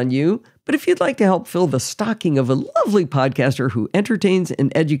demands on you, but if you'd like to help fill the stocking of a lovely podcaster who entertains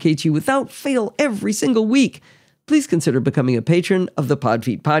and educates you without fail every single week, please consider becoming a patron of the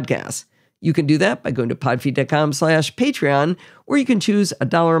Podfeet Podcast. You can do that by going to podfeet.com/Patreon, where you can choose a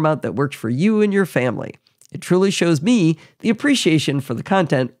dollar amount that works for you and your family. It truly shows me the appreciation for the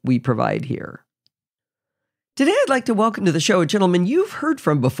content we provide here. Today, I'd like to welcome to the show a gentleman you've heard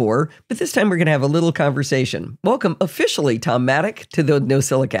from before, but this time we're going to have a little conversation. Welcome officially, Tom Maddock, to the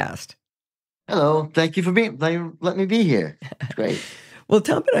NosillaCast. Hello. Thank you for letting me be here. It's great. Well,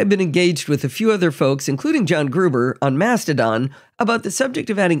 Tom and I have been engaged with a few other folks, including John Gruber, on Mastodon about the subject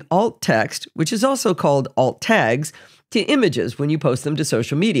of adding alt text, which is also called alt tags, to images when you post them to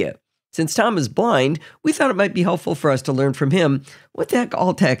social media. Since Tom is blind, we thought it might be helpful for us to learn from him what the heck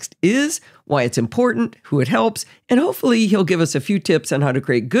alt text is, why it's important, who it helps, and hopefully he'll give us a few tips on how to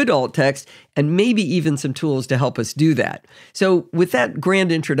create good alt text and maybe even some tools to help us do that. So with that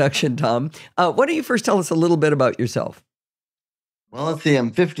grand introduction, Tom, why don't you first tell us a little bit about yourself? Well, let's see.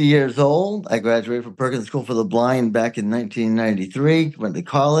 I'm 50 years old. I graduated from Perkins School for the Blind back in 1993, went to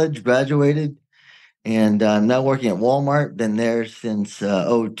college, graduated, and I'm now working at Walmart. Been there since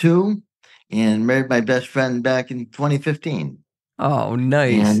 2002, and married my best friend back in 2015. Oh,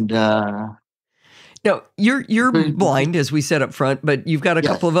 nice. And now you're blind, as we said up front, but you've got a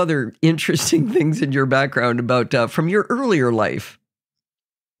couple of other interesting things in your background about from your earlier life.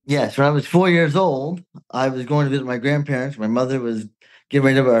 Yes, when I was 4 years old, I was going to visit my grandparents. My mother was getting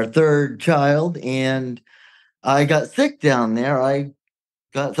ready to have our third child, and I got sick down there. I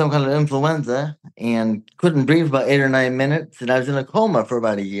got some kind of influenza and couldn't breathe for about 8 or 9 minutes, and I was in a coma for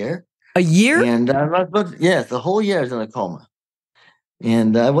about a year. A year? And I'm not supposed to, yes, the whole year I was in a coma.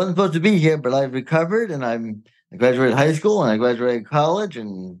 And I wasn't supposed to be here, but I recovered, and I graduated high school, and I graduated college,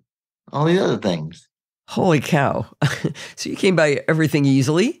 and all these other things. Holy cow. So you came by everything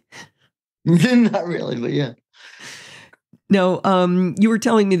easily? Not really, but yeah. Now, you were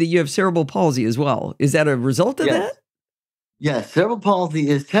telling me that you have cerebral palsy as well. Is that a result of that? Yes, cerebral palsy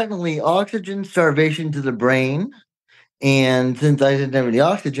is technically oxygen starvation to the brain. And since I didn't have any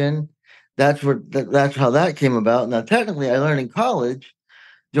oxygen, that's how that came about. Now, technically, I learned in college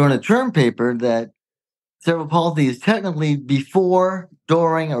during a term paper that cerebral palsy is technically before,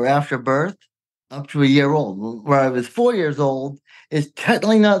 during, or after birth, up to a year old. Where I was 4 years old is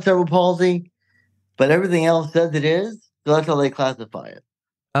technically not cerebral palsy, but everything else says it is. So that's how they classify it.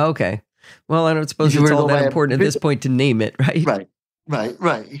 Okay. Well, I don't suppose it's all that important at this point to name it, right?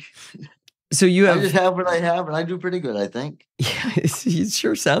 Right. So you have... I just have what I have, and I do pretty good, I think. Yeah, it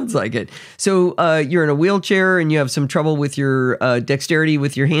sure sounds like it. So you're in a wheelchair, and you have some trouble with your dexterity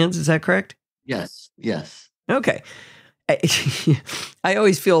with your hands. Is that correct? Yes. Okay. I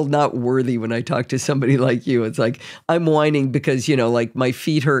always feel not worthy when I talk to somebody like you. It's like I'm whining because, like my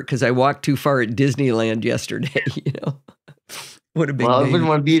feet hurt because I walked too far at Disneyland yesterday, What a big Well, I wouldn't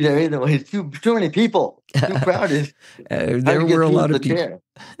want to be there either. It's too many people. Too crowded. There were a lot of people.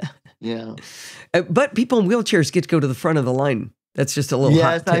 Yeah. But people in wheelchairs get to go to the front of the line. That's just a little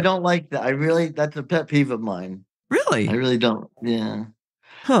hot tip. I don't like that. That's a pet peeve of mine. Really? I really don't. Yeah.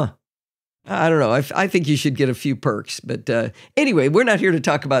 Huh. I don't know. I think you should get a few perks, but anyway, we're not here to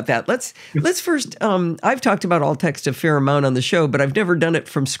talk about that. Let's first. I've talked about alt text a fair amount on the show, but I've never done it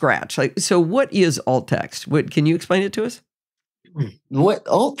from scratch. Like, so what is alt text? What can you explain it to us? What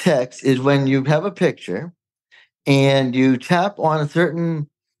alt text is when you have a picture and you tap on a certain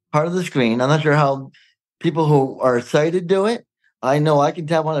part of the screen. I'm not sure how people who are sighted do it. I know I can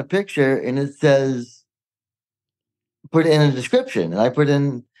tap on a picture and it says, put in a description. And I put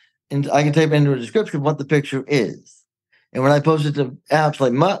in, and I can type into a description what the picture is. And when I post it to apps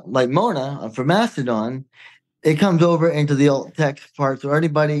like Mona for Mastodon, it comes over into the alt text part. So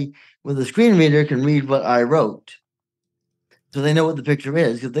anybody with a screen reader can read what I wrote. So they know what the picture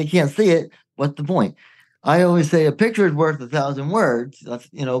is. Because they can't see it, what's the point? I always say a picture is worth 1,000 words. That's,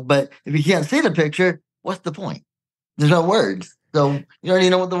 but if you can't see the picture, what's the point? There's no words. So you already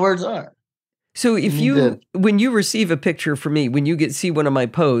know what the words are. So if when you receive a picture from me, when you see one of my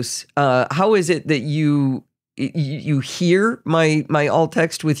posts, how is it that you hear my alt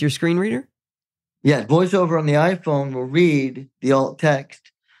text with your screen reader? Yeah, VoiceOver on the iPhone will read the alt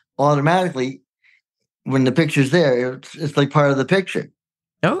text automatically when the picture's there. It's like part of the picture.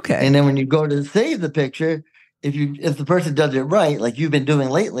 Okay. And then when you go to save the picture, if the person does it right, like you've been doing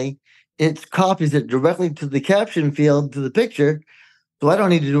lately, it copies it directly to the caption field to the picture. So I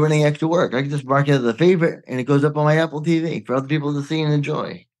don't need to do any extra work. I can just mark it as a favorite, and it goes up on my Apple TV for other people to see and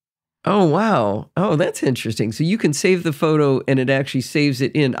enjoy. Oh, wow. Oh, that's interesting. So you can save the photo and it actually saves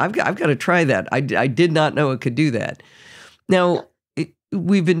it in. I've got to try that. I did not know it could do that. Now,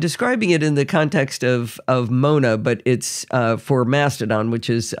 we've been describing it in the context of Mona, but it's for Mastodon,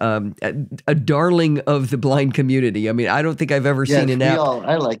 which is a darling of the blind community. I mean, I don't think I've ever seen an app.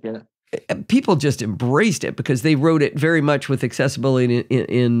 I like it. People just embraced it because they wrote it very much with accessibility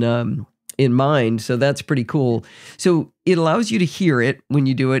in mind. So that's pretty cool. So it allows you to hear it when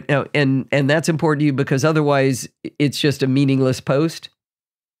you do it now, and that's important to you because otherwise it's just a meaningless post.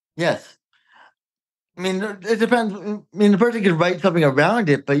 Yes. I mean, it depends. I mean, the person could write something around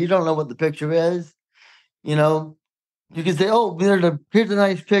it, but you don't know what the picture is. You can say, "Oh, here's a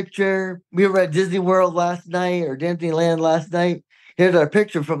nice picture. We were at Disney World last night or Disneyland last night. Here's our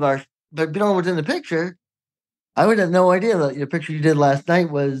picture from our." But if you don't know what's in the picture, I would have no idea that the picture you did last night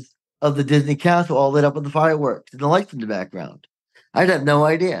was of the Disney castle all lit up with the fireworks and the lights in the background. I'd have no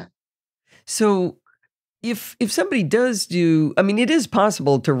idea. So if somebody does it is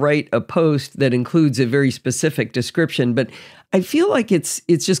possible to write a post that includes a very specific description, but I feel like it's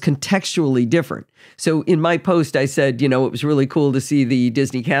just contextually different. So in my post, I said, it was really cool to see the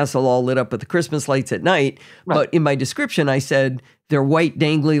Disney castle all lit up with the Christmas lights at night. Right. But in my description, I said they're white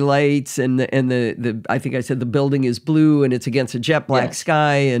dangly lights, and the I think I said the building is blue and it's against a jet black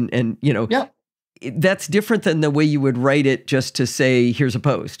sky, and that's different than the way you would write it just to say here's a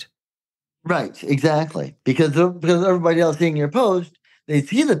post. Right, exactly. Because everybody else seeing your post, they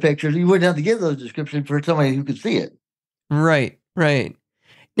see the pictures. You wouldn't have to give those descriptions for somebody who could see it. Right.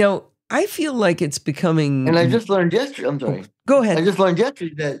 Now, I feel like it's becoming... And I just learned yesterday... I'm sorry. Go ahead. I just learned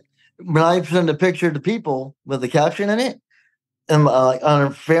yesterday that when I send a picture to people with a caption in it, and on a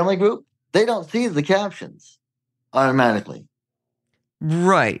family group, they don't see the captions automatically.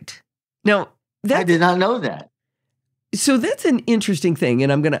 Right. Now, I did not know that. So that's an interesting thing,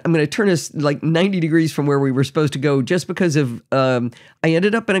 and I'm gonna turn us like 90 degrees from where we were supposed to go, just because of I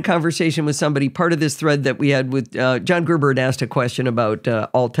ended up in a conversation with somebody. Part of this thread that we had with John Gerber had asked a question about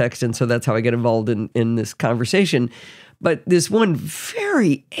alt text, and so that's how I get involved in this conversation. But this one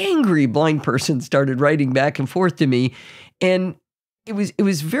very angry blind person started writing back and forth to me, and it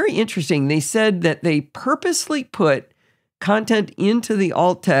was very interesting. They said that they purposely put content into the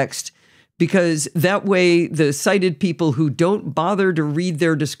alt text because that way the sighted people who don't bother to read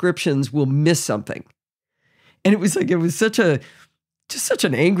their descriptions will miss something. And it was such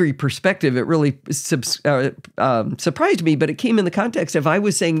an angry perspective. It really surprised me, but it came in the context of I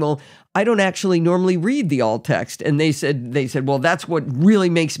was saying, well, I don't actually normally read the alt text. And they said, well, that's what really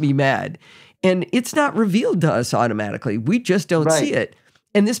makes me mad. And it's not revealed to us automatically. We just don't see it.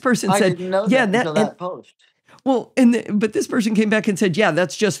 And this person said, didn't know that post. Well, but this person came back and said, yeah,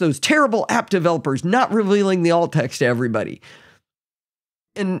 that's just those terrible app developers not revealing the alt text to everybody.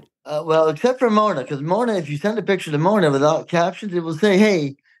 And well, except for Mona, because Mona, if you send a picture to Mona without captions, it will say,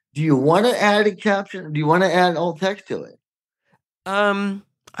 hey, do you want to add a caption? Or do you want to add alt text to it?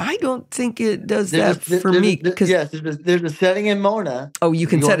 I don't think it does that for me. Yes, there's a setting in Mona. Oh, you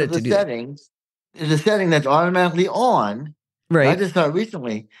can set it to do settings. There's a setting that's automatically on. Right. I just saw it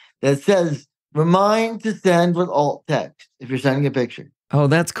recently that says, remind to send with alt text if you're sending a picture. Oh,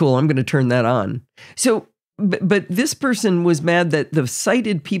 that's cool. I'm going to turn that on. So But this person was mad that the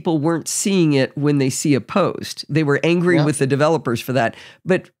sighted people weren't seeing it when they see a post. They were angry Yeah. with the developers for that.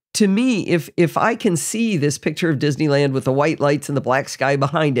 But to me, if I can see this picture of Disneyland with the white lights and the black sky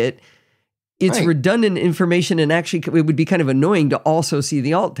behind it, it's Right. redundant information, and actually it would be kind of annoying to also see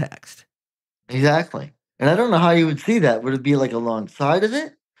the alt text. Exactly. And I don't know how you would see that. Would it be like alongside of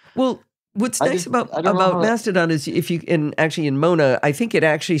it? Well, what's I nice just I don't know about how Mastodon is if you and actually in Mona, I think it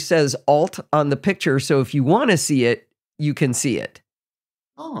actually says alt on the picture. So if you want to see it, you can see it.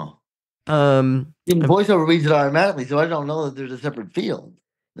 Oh. Um, And VoiceOver reads it automatically, so I don't know that there's a separate field.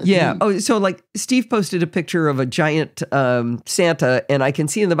 That's yeah. neat. Oh, so like Steve posted a picture of a giant Santa, and I can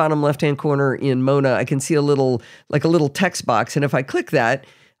see in the bottom left-hand corner in Mona, I can see a little text box, and if I click that,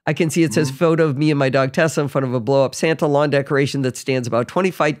 I can see it says photo of me and my dog Tessa in front of a blow-up Santa lawn decoration that stands about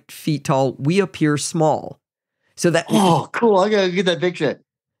 25 feet tall. We appear small. So that Oh, cool. I gotta get that picture.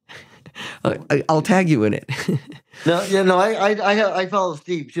 I'll tag you in it. No, I follow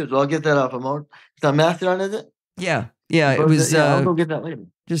Steve too, so I'll get that off of Mo. It's on Mastodon, is it? Yeah. It was I'll go get that later.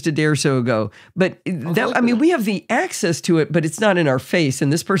 just a day or so ago. But that, I mean, we have the access to it, but it's not in our face.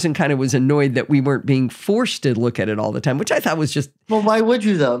 And this person kind of was annoyed that we weren't being forced to look at it all the time, which I thought was just. Well, why would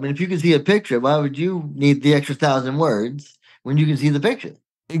you though? I mean, if you can see a picture, why would you need the extra 1,000 words when you can see the picture?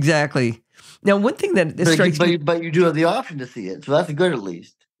 Exactly. Now, one thing that strikes me. But you do have the option to see it, so that's good at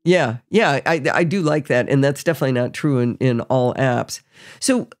least. Yeah, I do like that, and that's definitely not true in all apps.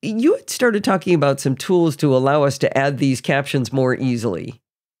 So you had started talking about some tools to allow us to add these captions more easily.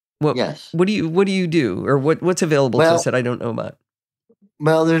 Yes. What do you do, or what's available to us that I don't know about?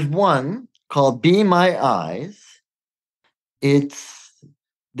 Well, there's one called Be My Eyes. That's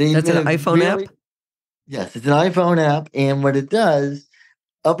an iPhone app? Yes, it's an iPhone app, and what it does,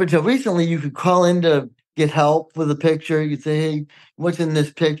 up until recently, you could call in to get help with a picture. You say, hey, what's in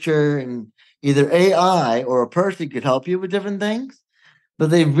this picture? And either AI or a person could help you with different things.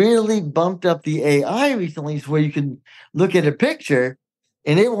 But they really bumped up the AI recently, so where you can look at a picture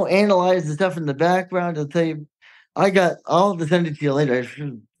and it will analyze the stuff in the background. It'll tell you, I'll send it to you later. I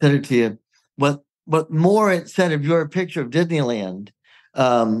should send it to you. What more it said of your picture of Disneyland.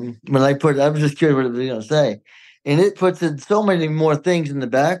 When I was just curious what it was going to say. And it puts in so many more things in the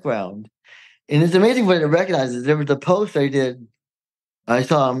background. And it's amazing what it recognizes. There was a post I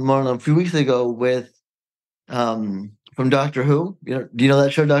saw more than a few weeks ago with from Doctor Who. Do you know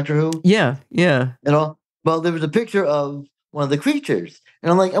that show, Doctor Who? Yeah. Well, there was a picture of one of the creatures,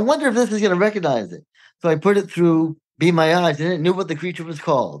 and I'm like, I wonder if this is going to recognize it. So I put it through Be My Eyes, and it knew what the creature was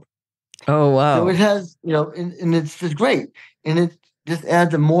called. Oh wow! So it has, and it's just great, and it just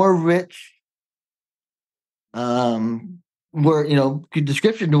adds a more rich,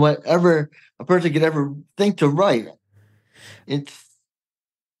 description to whatever a person could ever think to write.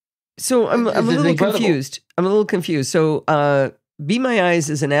 So I'm a little confused. So Be My Eyes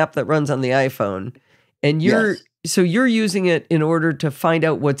is an app that runs on the iPhone, and you're using it in order to find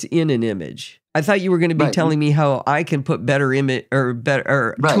out what's in an image. I thought you were going to be telling me how I can put better image or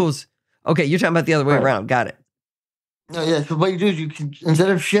better tools. Okay, you're talking about the other way around. Got it. No, yeah. So what you do is you can, instead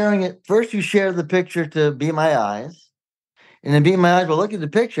of sharing it, first you share the picture to Be My Eyes, and then Be My Eyes will look at the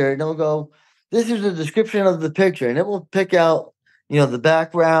picture and it'll go, this is a description of the picture, and it will pick out, the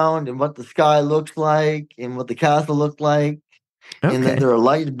background and what the sky looks like and what the castle looked like, and then there are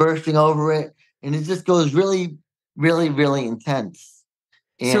lights bursting over it, and it just goes really, really, really intense.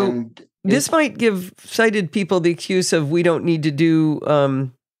 And so this might give sighted people the excuse of we don't need to do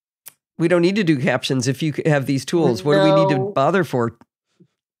captions if you have these tools. What do we need to bother for?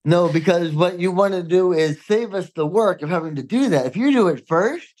 No, because what you want to do is save us the work of having to do that. If you do it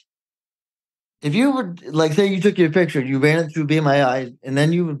first, if you would, like, say you took your picture, you ran it through Be My Eyes, and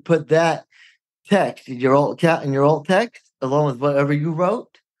then you would put that text in your alt text along with whatever you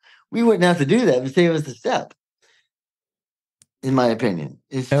wrote, we wouldn't have to do that. It would save us a step. In my opinion,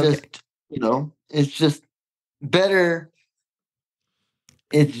 it's just better.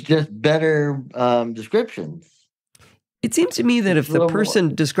 It's just better descriptions. It seems to me that if the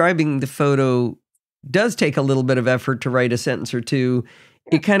person describing the photo does take a little bit of effort to write a sentence or two,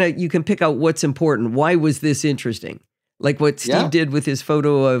 you can pick out what's important. Why was this interesting? Like what Steve did with his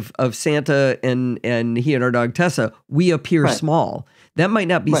photo of Santa and he and our dog Tessa. We appear small. That might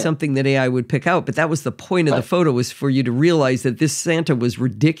not be something that AI would pick out, but that was the point of the photo, was for you to realize that this Santa was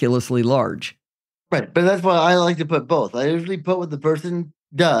ridiculously large. Right, but that's why I like to put both. I usually put what the person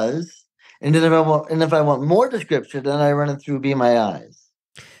does, and then if I want more description, then I run it through Be My Eyes.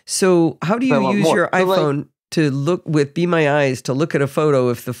 So how do you use your iPhone to look with Be My Eyes to look at a photo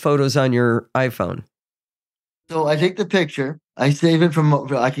if the photo's on your iPhone? So I take the picture, I save it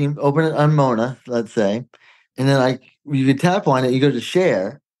I can open it on Mona, let's say, and then you can tap on it. You go to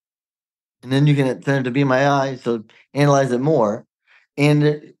share, and then you can send it to Be My Eyes, so analyze it more.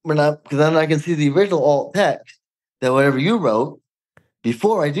 And because then I can see the original alt text that whatever you wrote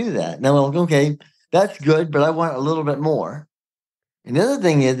before I do that. Now I'm like, okay, that's good, but I want a little bit more. And the other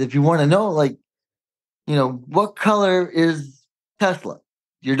thing is, if you want to know, like, what color is Tesla?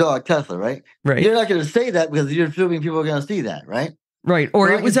 Your dog Tesla, right? Right. You're not going to say that because you're assuming people are going to see that, right? Right.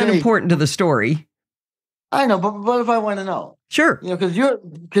 Or it was unimportant to the story. I know, but if I want to know, sure, because you're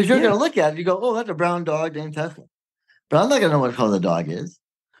going to look at it, you go, oh, that's a brown dog named Tesla. But I'm not going to know what color the dog is.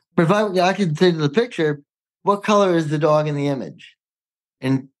 But if I could say to the picture, what color is the dog in the image?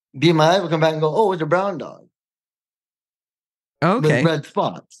 And Be My Eye will come back and go, oh, it's a brown dog. Okay. With red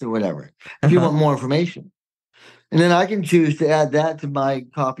spots or whatever. If you want more information. And then I can choose to add that to my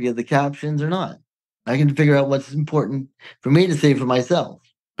copy of the captions or not. I can figure out what's important for me to say for myself.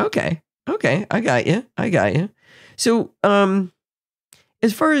 Okay. I got you. So,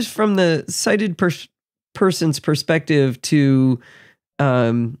 as far as from the sighted person's perspective to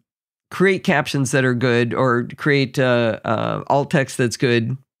create captions that are good or create alt text that's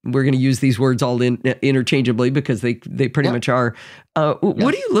good, we're going to use these words all interchangeably because they pretty much are.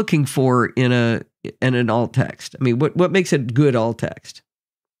 What are you looking for in an alt text? I mean, what makes it good alt text?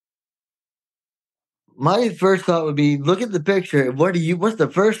 My first thought would be, look at the picture. What's the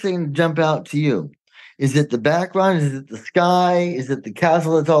first thing to jump out to you? Is it the background? Is it the sky? Is it the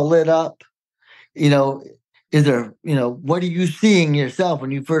castle that's all lit up? Is there, what are you seeing yourself when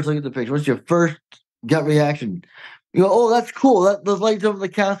you first look at the picture? What's your first gut reaction? You go, oh, that's cool. Those lights over the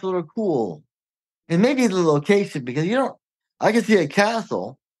castle are cool. And maybe the location, because I can see a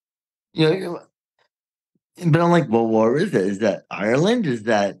castle, but I'm like, well, where is it? Is that Ireland? Is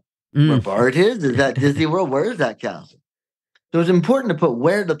that where Bart is? Is that Disney World? Where is that castle? So it's important to put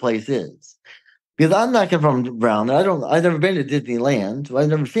where the place is. Because I'm not from around there. I've never been to Disneyland, so I've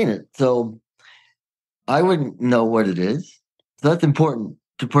never seen it. So I wouldn't know what it is. So that's important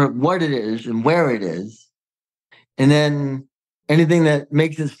to put what it is and where it is. And then anything that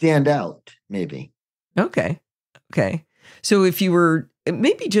makes it stand out, maybe. Okay. So if you were,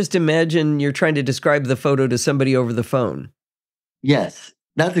 maybe just imagine you're trying to describe the photo to somebody over the phone. Yes.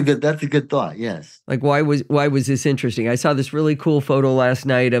 That's a good thought. Yes. Like, why was this interesting? I saw this really cool photo last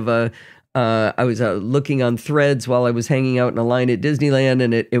night of I was looking on Threads while I was hanging out in a line at Disneyland,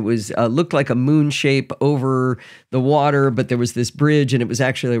 and it was looked like a moon shape over the water, but there was this bridge, and it was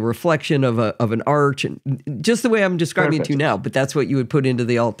actually a reflection of an arch, and just the way I'm describing it to you now. But that's what you would put into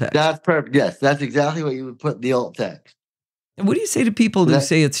the alt text. That's perfect. Yes, that's exactly what you would put in the alt text. And what do you say to people who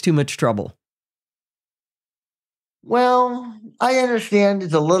say it's too much trouble? Well, I understand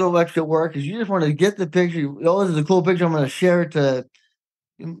it's a little extra work because you just want to get the picture. Oh, this is a cool picture. I'm going to share it to.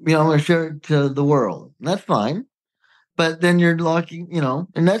 I'm going to share it to the world. And that's fine. But then you're locking,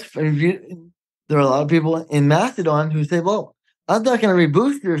 and there are a lot of people in Mastodon who say, well, I'm not going to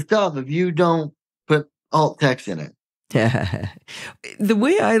reboost your stuff if you don't put alt text in it. The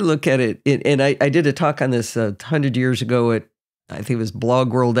way I look at it, and I did a talk on this 100 years ago at, I think it was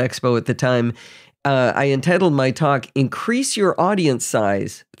Blog World Expo at the time. I entitled my talk, Increase Your Audience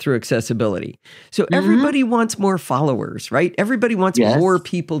Size Through Accessibility. So everybody wants more followers, right? Everybody wants more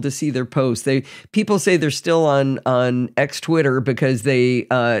people to see their posts. People say they're still on X Twitter because they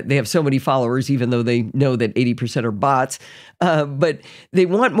have so many followers, even though they know that 80% are bots. But they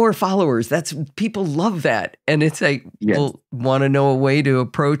want more followers. People love that. And it's like, well, want to know a way to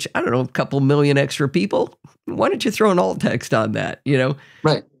approach, I don't know, a couple million extra people? Why don't you throw an alt text on that,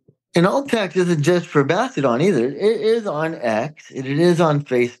 Right. And alt text isn't just for Mastodon either. It is on X. It is on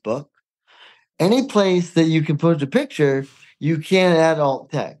Facebook. Any place that you can put a picture, you can add alt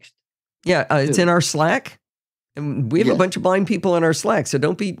text. Yeah, it's in our Slack. And we have a bunch of blind people in our Slack, so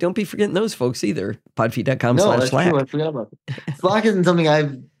don't be forgetting those folks either. Podfeet.com/Slack. True. I forgot about it. Slack isn't something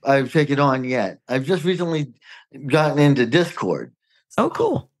I've taken on yet. I've just recently gotten into Discord. Oh,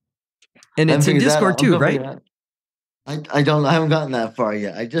 cool. And it's in Discord too, right? I haven't gotten that far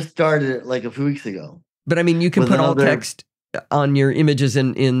yet. I just started it like a few weeks ago. But I mean, you can put alt text on your images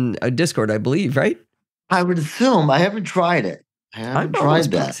in Discord, I believe, right? I would assume. I haven't tried it. I'm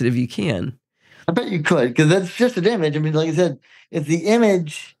almost positive you can. I bet you could, because that's just an image. I mean, like I said, if the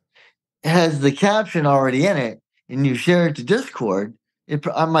image has the caption already in it and you share it to Discord,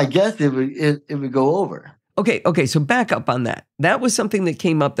 my guess it would go over. Okay. So back up on that. That was something that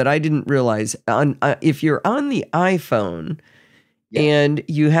came up that I didn't realize. If you're on the iPhone and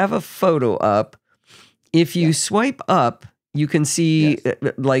you have a photo up, if you swipe up, You can see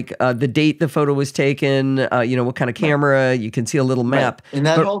the date the photo was taken, what kind of camera. You can see a little map. And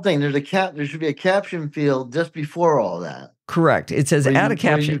that whole thing, there should be a caption field just before all that. Correct. It says add a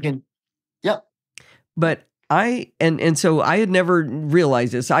caption. Yep. But so I had never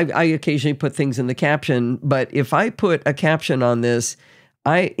realized this. I occasionally put things in the caption, but if I put a caption on this,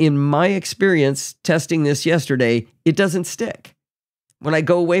 in my experience testing this yesterday, it doesn't stick. When I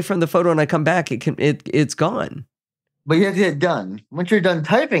go away from the photo and I come back, it's gone. But you have to hit done. Once you're done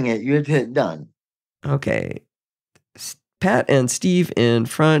typing it, you have to hit done. Okay. Pat and Steve in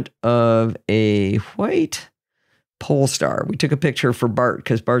front of a white Polestar. We took a picture for Bart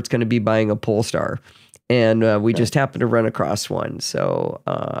because Bart's going to be buying a Polestar. And we just happened to run across one. So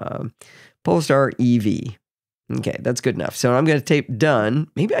Polestar EV. Okay, that's good enough. So I'm going to tape done.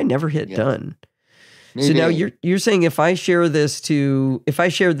 Maybe I never hit done. Maybe. So now you're saying if I share this to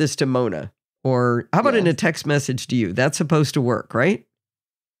Mona, or how about in a text message to you, that's supposed to work, right?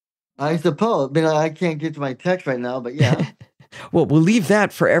 I suppose. I can't get to my text right now, but yeah. Well, we'll leave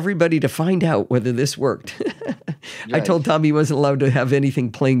that for everybody to find out whether this worked. I told Tom he wasn't allowed to have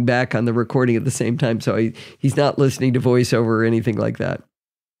anything playing back on the recording at the same time, so he's not listening to voiceover or anything like that.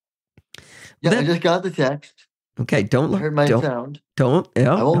 Yeah, I just got the text. Okay, don't look. I heard my sound. Don't.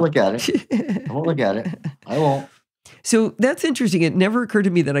 Yeah, I won't look at it. I won't look at it. I won't. So that's interesting. It never occurred to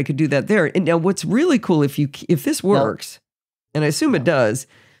me that I could do that there. And now, what's really cool if this works, and I assume it does,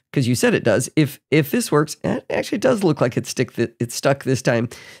 because you said it does. If this works, it actually does look like it's stuck this time.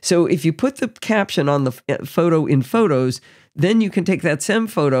 So if you put the caption on the photo in Photos, then you can take that same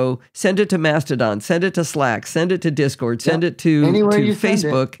photo, send it to Mastodon, send it to Slack, send it to Discord, send it to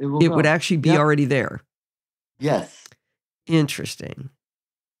Facebook. It would actually be already there. Yes. Interesting.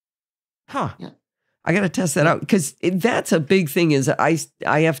 Huh. Yeah. I got to test that out because that's a big thing is I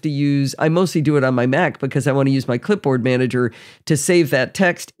mostly do it on my Mac because I want to use my clipboard manager to save that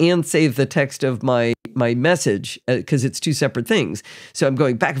text and save the text of my message because it's two separate things. So I'm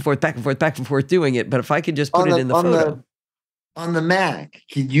going back and forth doing it. But if I could just put it in the photo. On the Mac,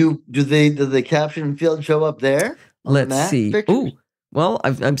 do the caption field show up there? Let's see. Oh, well,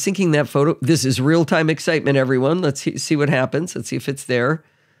 I'm syncing that photo. This is real-time excitement, everyone. Let's see what happens. Let's see if it's there.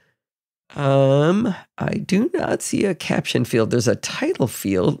 I do not see a caption field. There's a title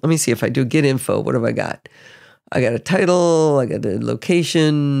field. Let me see if I do get info. What have I got? I got a title. I got the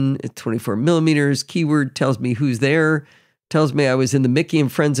location. 24 millimeters. Keyword tells me who's there. Tells me I was in the Mickey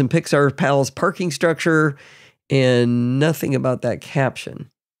and Friends and Pixar Pals parking structure, and nothing about that caption.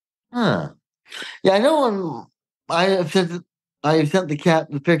 Huh. Yeah, I know when I have sent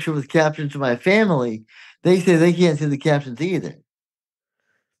the picture with captions to my family, they say they can't see the captions either.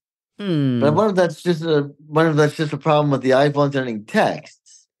 But I wonder if that's just a problem with the iPhone sending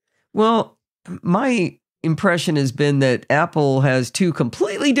texts. Well, my impression has been that Apple has two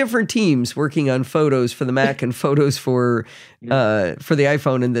completely different teams working on Photos for the Mac and Photos for the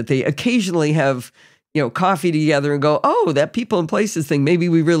iPhone, and that they occasionally have coffee together and go, oh, that people and places thing, maybe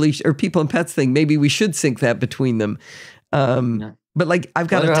we really, or people and pets thing, maybe we should sync that between them. But like I've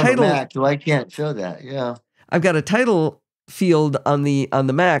got a title, Mac, so I can't show that. Yeah, I've got a title field on the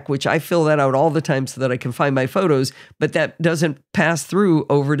Mac, which I fill that out all the time so that I can find my photos, but that doesn't pass through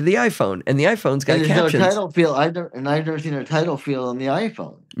over to the iPhone, and the iPhone's got captions. No title field. I've never seen a title field on the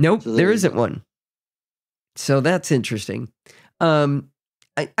iPhone. Nope, so there isn't one. So that's interesting.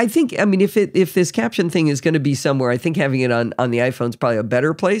 I think, if this caption thing is going to be somewhere, I think having it on the iPhone is probably a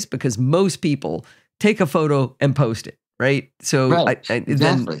better place because most people take a photo and post it, right? So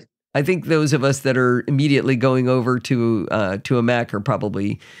exactly. I think those of us that are immediately going over to a Mac are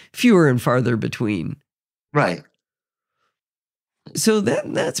probably fewer and farther between. Right. So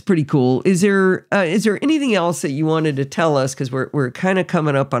that's pretty cool. Is there anything else that you wanted to tell us? Because we're kind of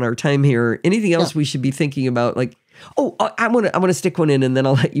coming up on our time here. Anything else we should be thinking about? Like, I want to stick one in, and then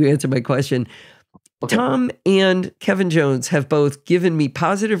I'll let you answer my question. Okay. Tom and Kevin Jones have both given me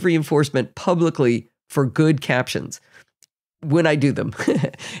positive reinforcement publicly for good captions when I do them.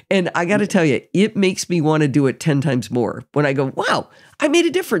 And I got to tell you, it makes me want to do it 10 times more. When I go, wow, I made a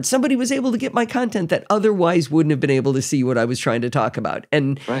difference. Somebody was able to get my content that otherwise wouldn't have been able to see what I was trying to talk about.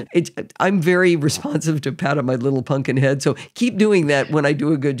 And I'm very responsive to pat on my little pumpkin head. So keep doing that when I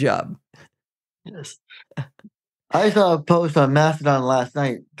do a good job. Yes. I saw a post on Mastodon last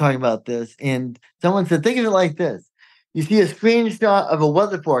night talking about this, and someone said, think of it like this. You see a screenshot of a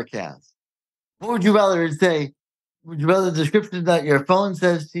weather forecast. What would you rather say? Would you rather the description that your phone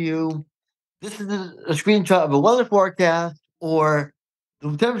says to you, this is a screenshot of a weather forecast, or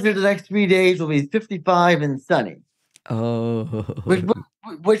the temperature the next 3 days will be 55 and sunny? Oh. Which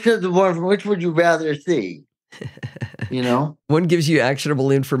would you rather see? You know? One gives you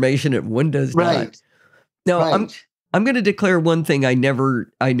actionable information and one does not. Right. Now, Right. I'm going to declare one thing I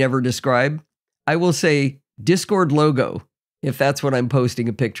never describe. I will say Discord logo if that's what I'm posting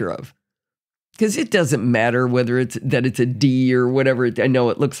a picture of. Because it doesn't matter whether it's a D or whatever. I know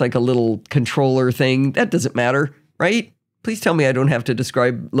it looks like a little controller thing. That doesn't matter, right? Please tell me I don't have to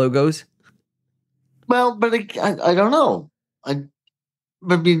describe logos. Well, but I don't know.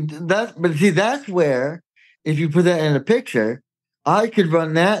 But see, that's where, if you put that in a picture, I could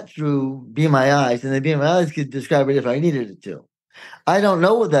run that through Be My Eyes, and then Be My Eyes could describe it if I needed it to. I don't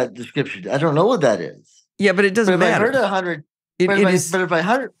know what that description. I don't know what that is. Yeah, but it doesn't But if matter. I heard 100,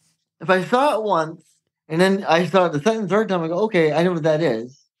 if I saw it once and then I saw it the second, third time, I go, okay, I know what that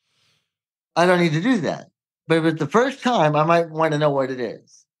is. I don't need to do that. But if it's the first time, I might want to know what it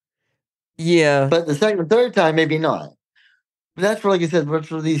is. Yeah. But the second, third time, maybe not. But that's where, like I said, that's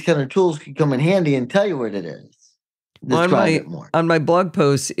where these kind of tools can come in handy and tell you what it is. Describe it more. On my blog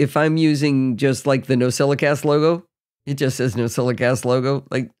posts, if I'm using just like the NosillaCast logo, it just says NosillaCast logo.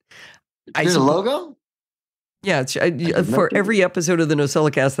 Like, is it a logo? Yeah, for every episode of the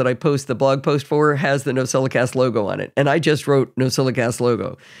NosillaCast that I post, the blog post for has the NosillaCast logo on it, and I just wrote NosillaCast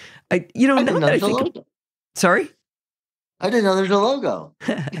logo. Sorry, I didn't know there's a logo.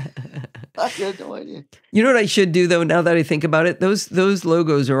 I had no idea. You know what I should do though? Now that I think about it, those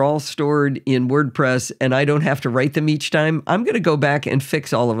logos are all stored in WordPress, and I don't have to write them each time. I'm going to go back and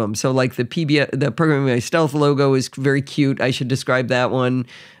fix all of them. So, like the Programming My Stealth logo is very cute. I should describe that one.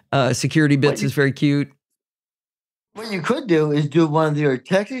 Security Bits is very cute. What you could do is do one of your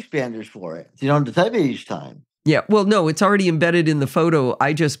text expanders for it. So you don't have to type it each time. Yeah, well, no, it's already embedded in the photo.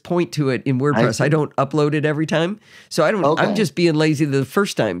 I just point to it in WordPress. I don't upload it every time. So I don't. Okay. I'm just being lazy the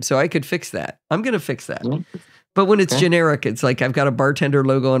first time. So I could fix that. I'm going to fix that. Yeah. But when it's generic, it's like I've got a bartender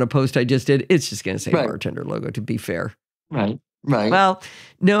logo on a post I just did. It's just going to say bartender logo, to be fair. Right. Right. Well,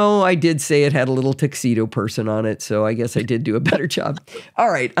 no, I did say it had a little tuxedo person on it, so I guess I did do a better job.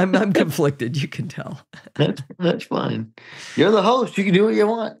 All right, I'm conflicted. You can tell. That's fine. You're the host. You can do what you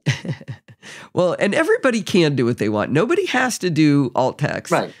want. Well, and everybody can do what they want. Nobody has to do alt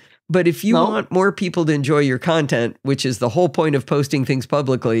text. Right. But if you want more people to enjoy your content, which is the whole point of posting things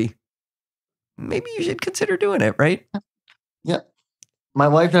publicly, maybe you should consider doing it, right? Yeah. My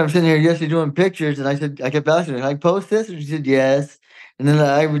wife and I were sitting here yesterday doing pictures, and I kept asking her, "Can I post this?" And she said, "Yes." And then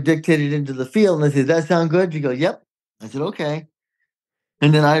I would dictate it into the field, and I said, "Does that sound good?" She goes, "Yep." I said, "Okay."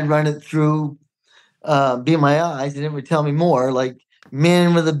 And then I'd run it through Be My Eyes, and it would tell me more, like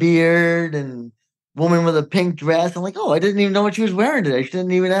man with a beard and woman with a pink dress. I'm like, oh, I didn't even know what she was wearing today. I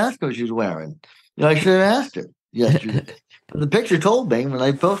shouldn't even ask her what she was wearing. I should have asked her yesterday. The picture told me when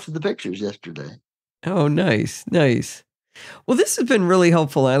I posted the pictures yesterday. Oh, nice. Nice. Well, this has been really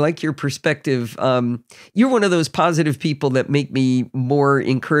helpful. I like your perspective. You're one of those positive people that make me more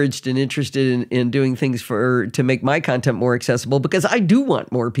encouraged and interested in doing things to make my content more accessible, because I do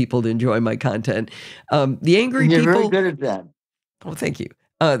want more people to enjoy my content. The angry people. You're very good at that. Oh, thank you.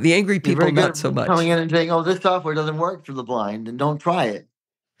 The angry people, not so much. Coming in and saying, "Oh, this software doesn't work for the blind, and don't try it."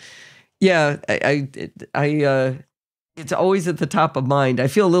 Yeah, it's always at the top of mind. I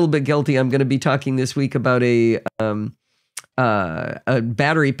feel a little bit guilty. I'm going to be talking this week about a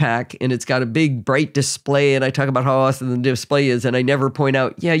battery pack, and it's got a big bright display, and I talk about how awesome the display is, and I never point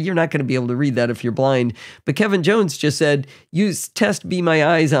out, yeah, you're not going to be able to read that if you're blind. But Kevin Jones just said, test Be My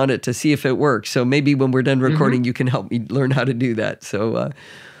Eyes on it to see if it works. So maybe when we're done recording, you can help me learn how to do that. So,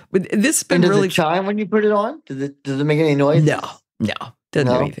 but this has been really. Does it chime when you put it on? Does it make any noise? No,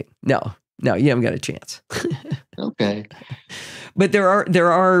 doesn't do anything. No, you haven't got a chance. Okay. But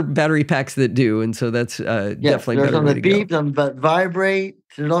there are battery packs that do, and so that's definitely better. There's some that beep, some that vibrate.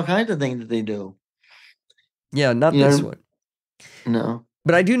 There's all kinds of things that they do. Yeah, not this one. No.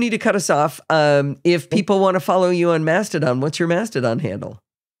 But I do need to cut us off. If people want to follow you on Mastodon, what's your Mastodon handle?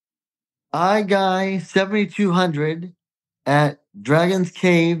 iGuy7200 at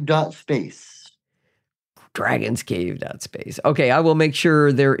dragonscave.space. Dragonscave.space. Okay, I will make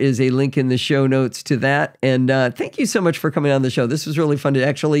sure there is a link in the show notes to that. And thank you so much for coming on the show. This was really fun to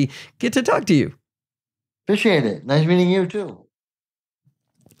actually get to talk to you. Appreciate it. Nice meeting you too.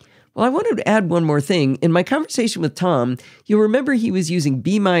 Well, I wanted to add one more thing. In my conversation with Tom, you'll remember he was using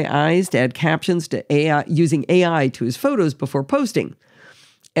Be My Eyes to add captions to AI, using AI to his photos before posting.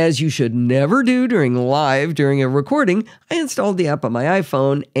 As you should never do during a recording, I installed the app on my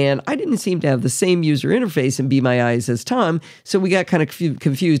iPhone, and I didn't seem to have the same user interface in Be My Eyes as Tom, so we got kind of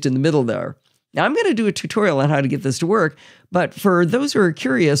confused in the middle there. Now, I'm going to do a tutorial on how to get this to work, but for those who are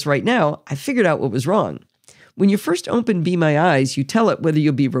curious right now, I figured out what was wrong. When you first open Be My Eyes, you tell it whether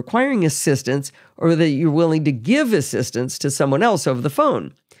you'll be requiring assistance or whether you're willing to give assistance to someone else over the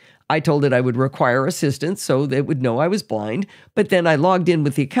phone. I told it I would require assistance so that it would know I was blind, but then I logged in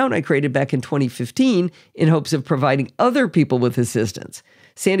with the account I created back in 2015 in hopes of providing other people with assistance.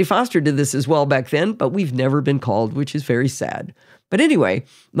 Sandy Foster did this as well back then, but we've never been called, which is very sad. But anyway,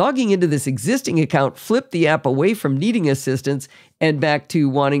 logging into this existing account flipped the app away from needing assistance and back to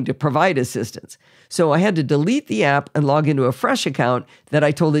wanting to provide assistance. So I had to delete the app and log into a fresh account that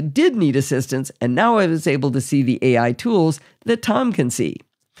I told it did need assistance, and now I was able to see the AI tools that Tom can see.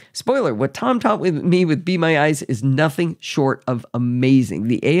 Spoiler, what Tom taught me with Be My Eyes is nothing short of amazing.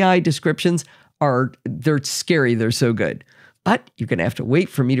 The AI descriptions they're scary, they're so good. But you're going to have to wait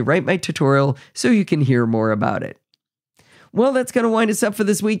for me to write my tutorial so you can hear more about it. Well, that's going to wind us up for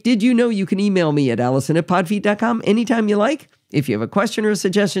this week. Did you know you can email me at allison@podfeet.com anytime you like? If you have a question or a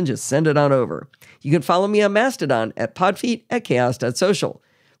suggestion, just send it on over. You can follow me on Mastodon at podfeet@chaos.social.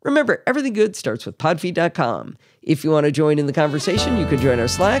 Remember, everything good starts with podfeet.com. If you want to join in the conversation, you can join our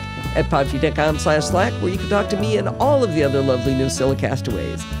Slack at podfeet.com/Slack, where you can talk to me and all of the other lovely Nosilla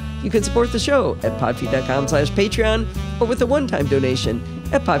castaways. You can support the show at podfeet.com/Patreon or with a one-time donation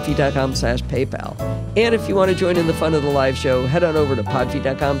at podfeet.com/PayPal. And if you want to join in the fun of the live show, head on over to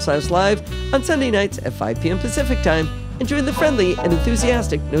podfeet.com/live on Sunday nights at 5 p.m. Pacific time and join the friendly and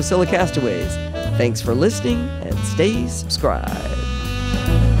enthusiastic Nosilla castaways. Thanks for listening and stay subscribed.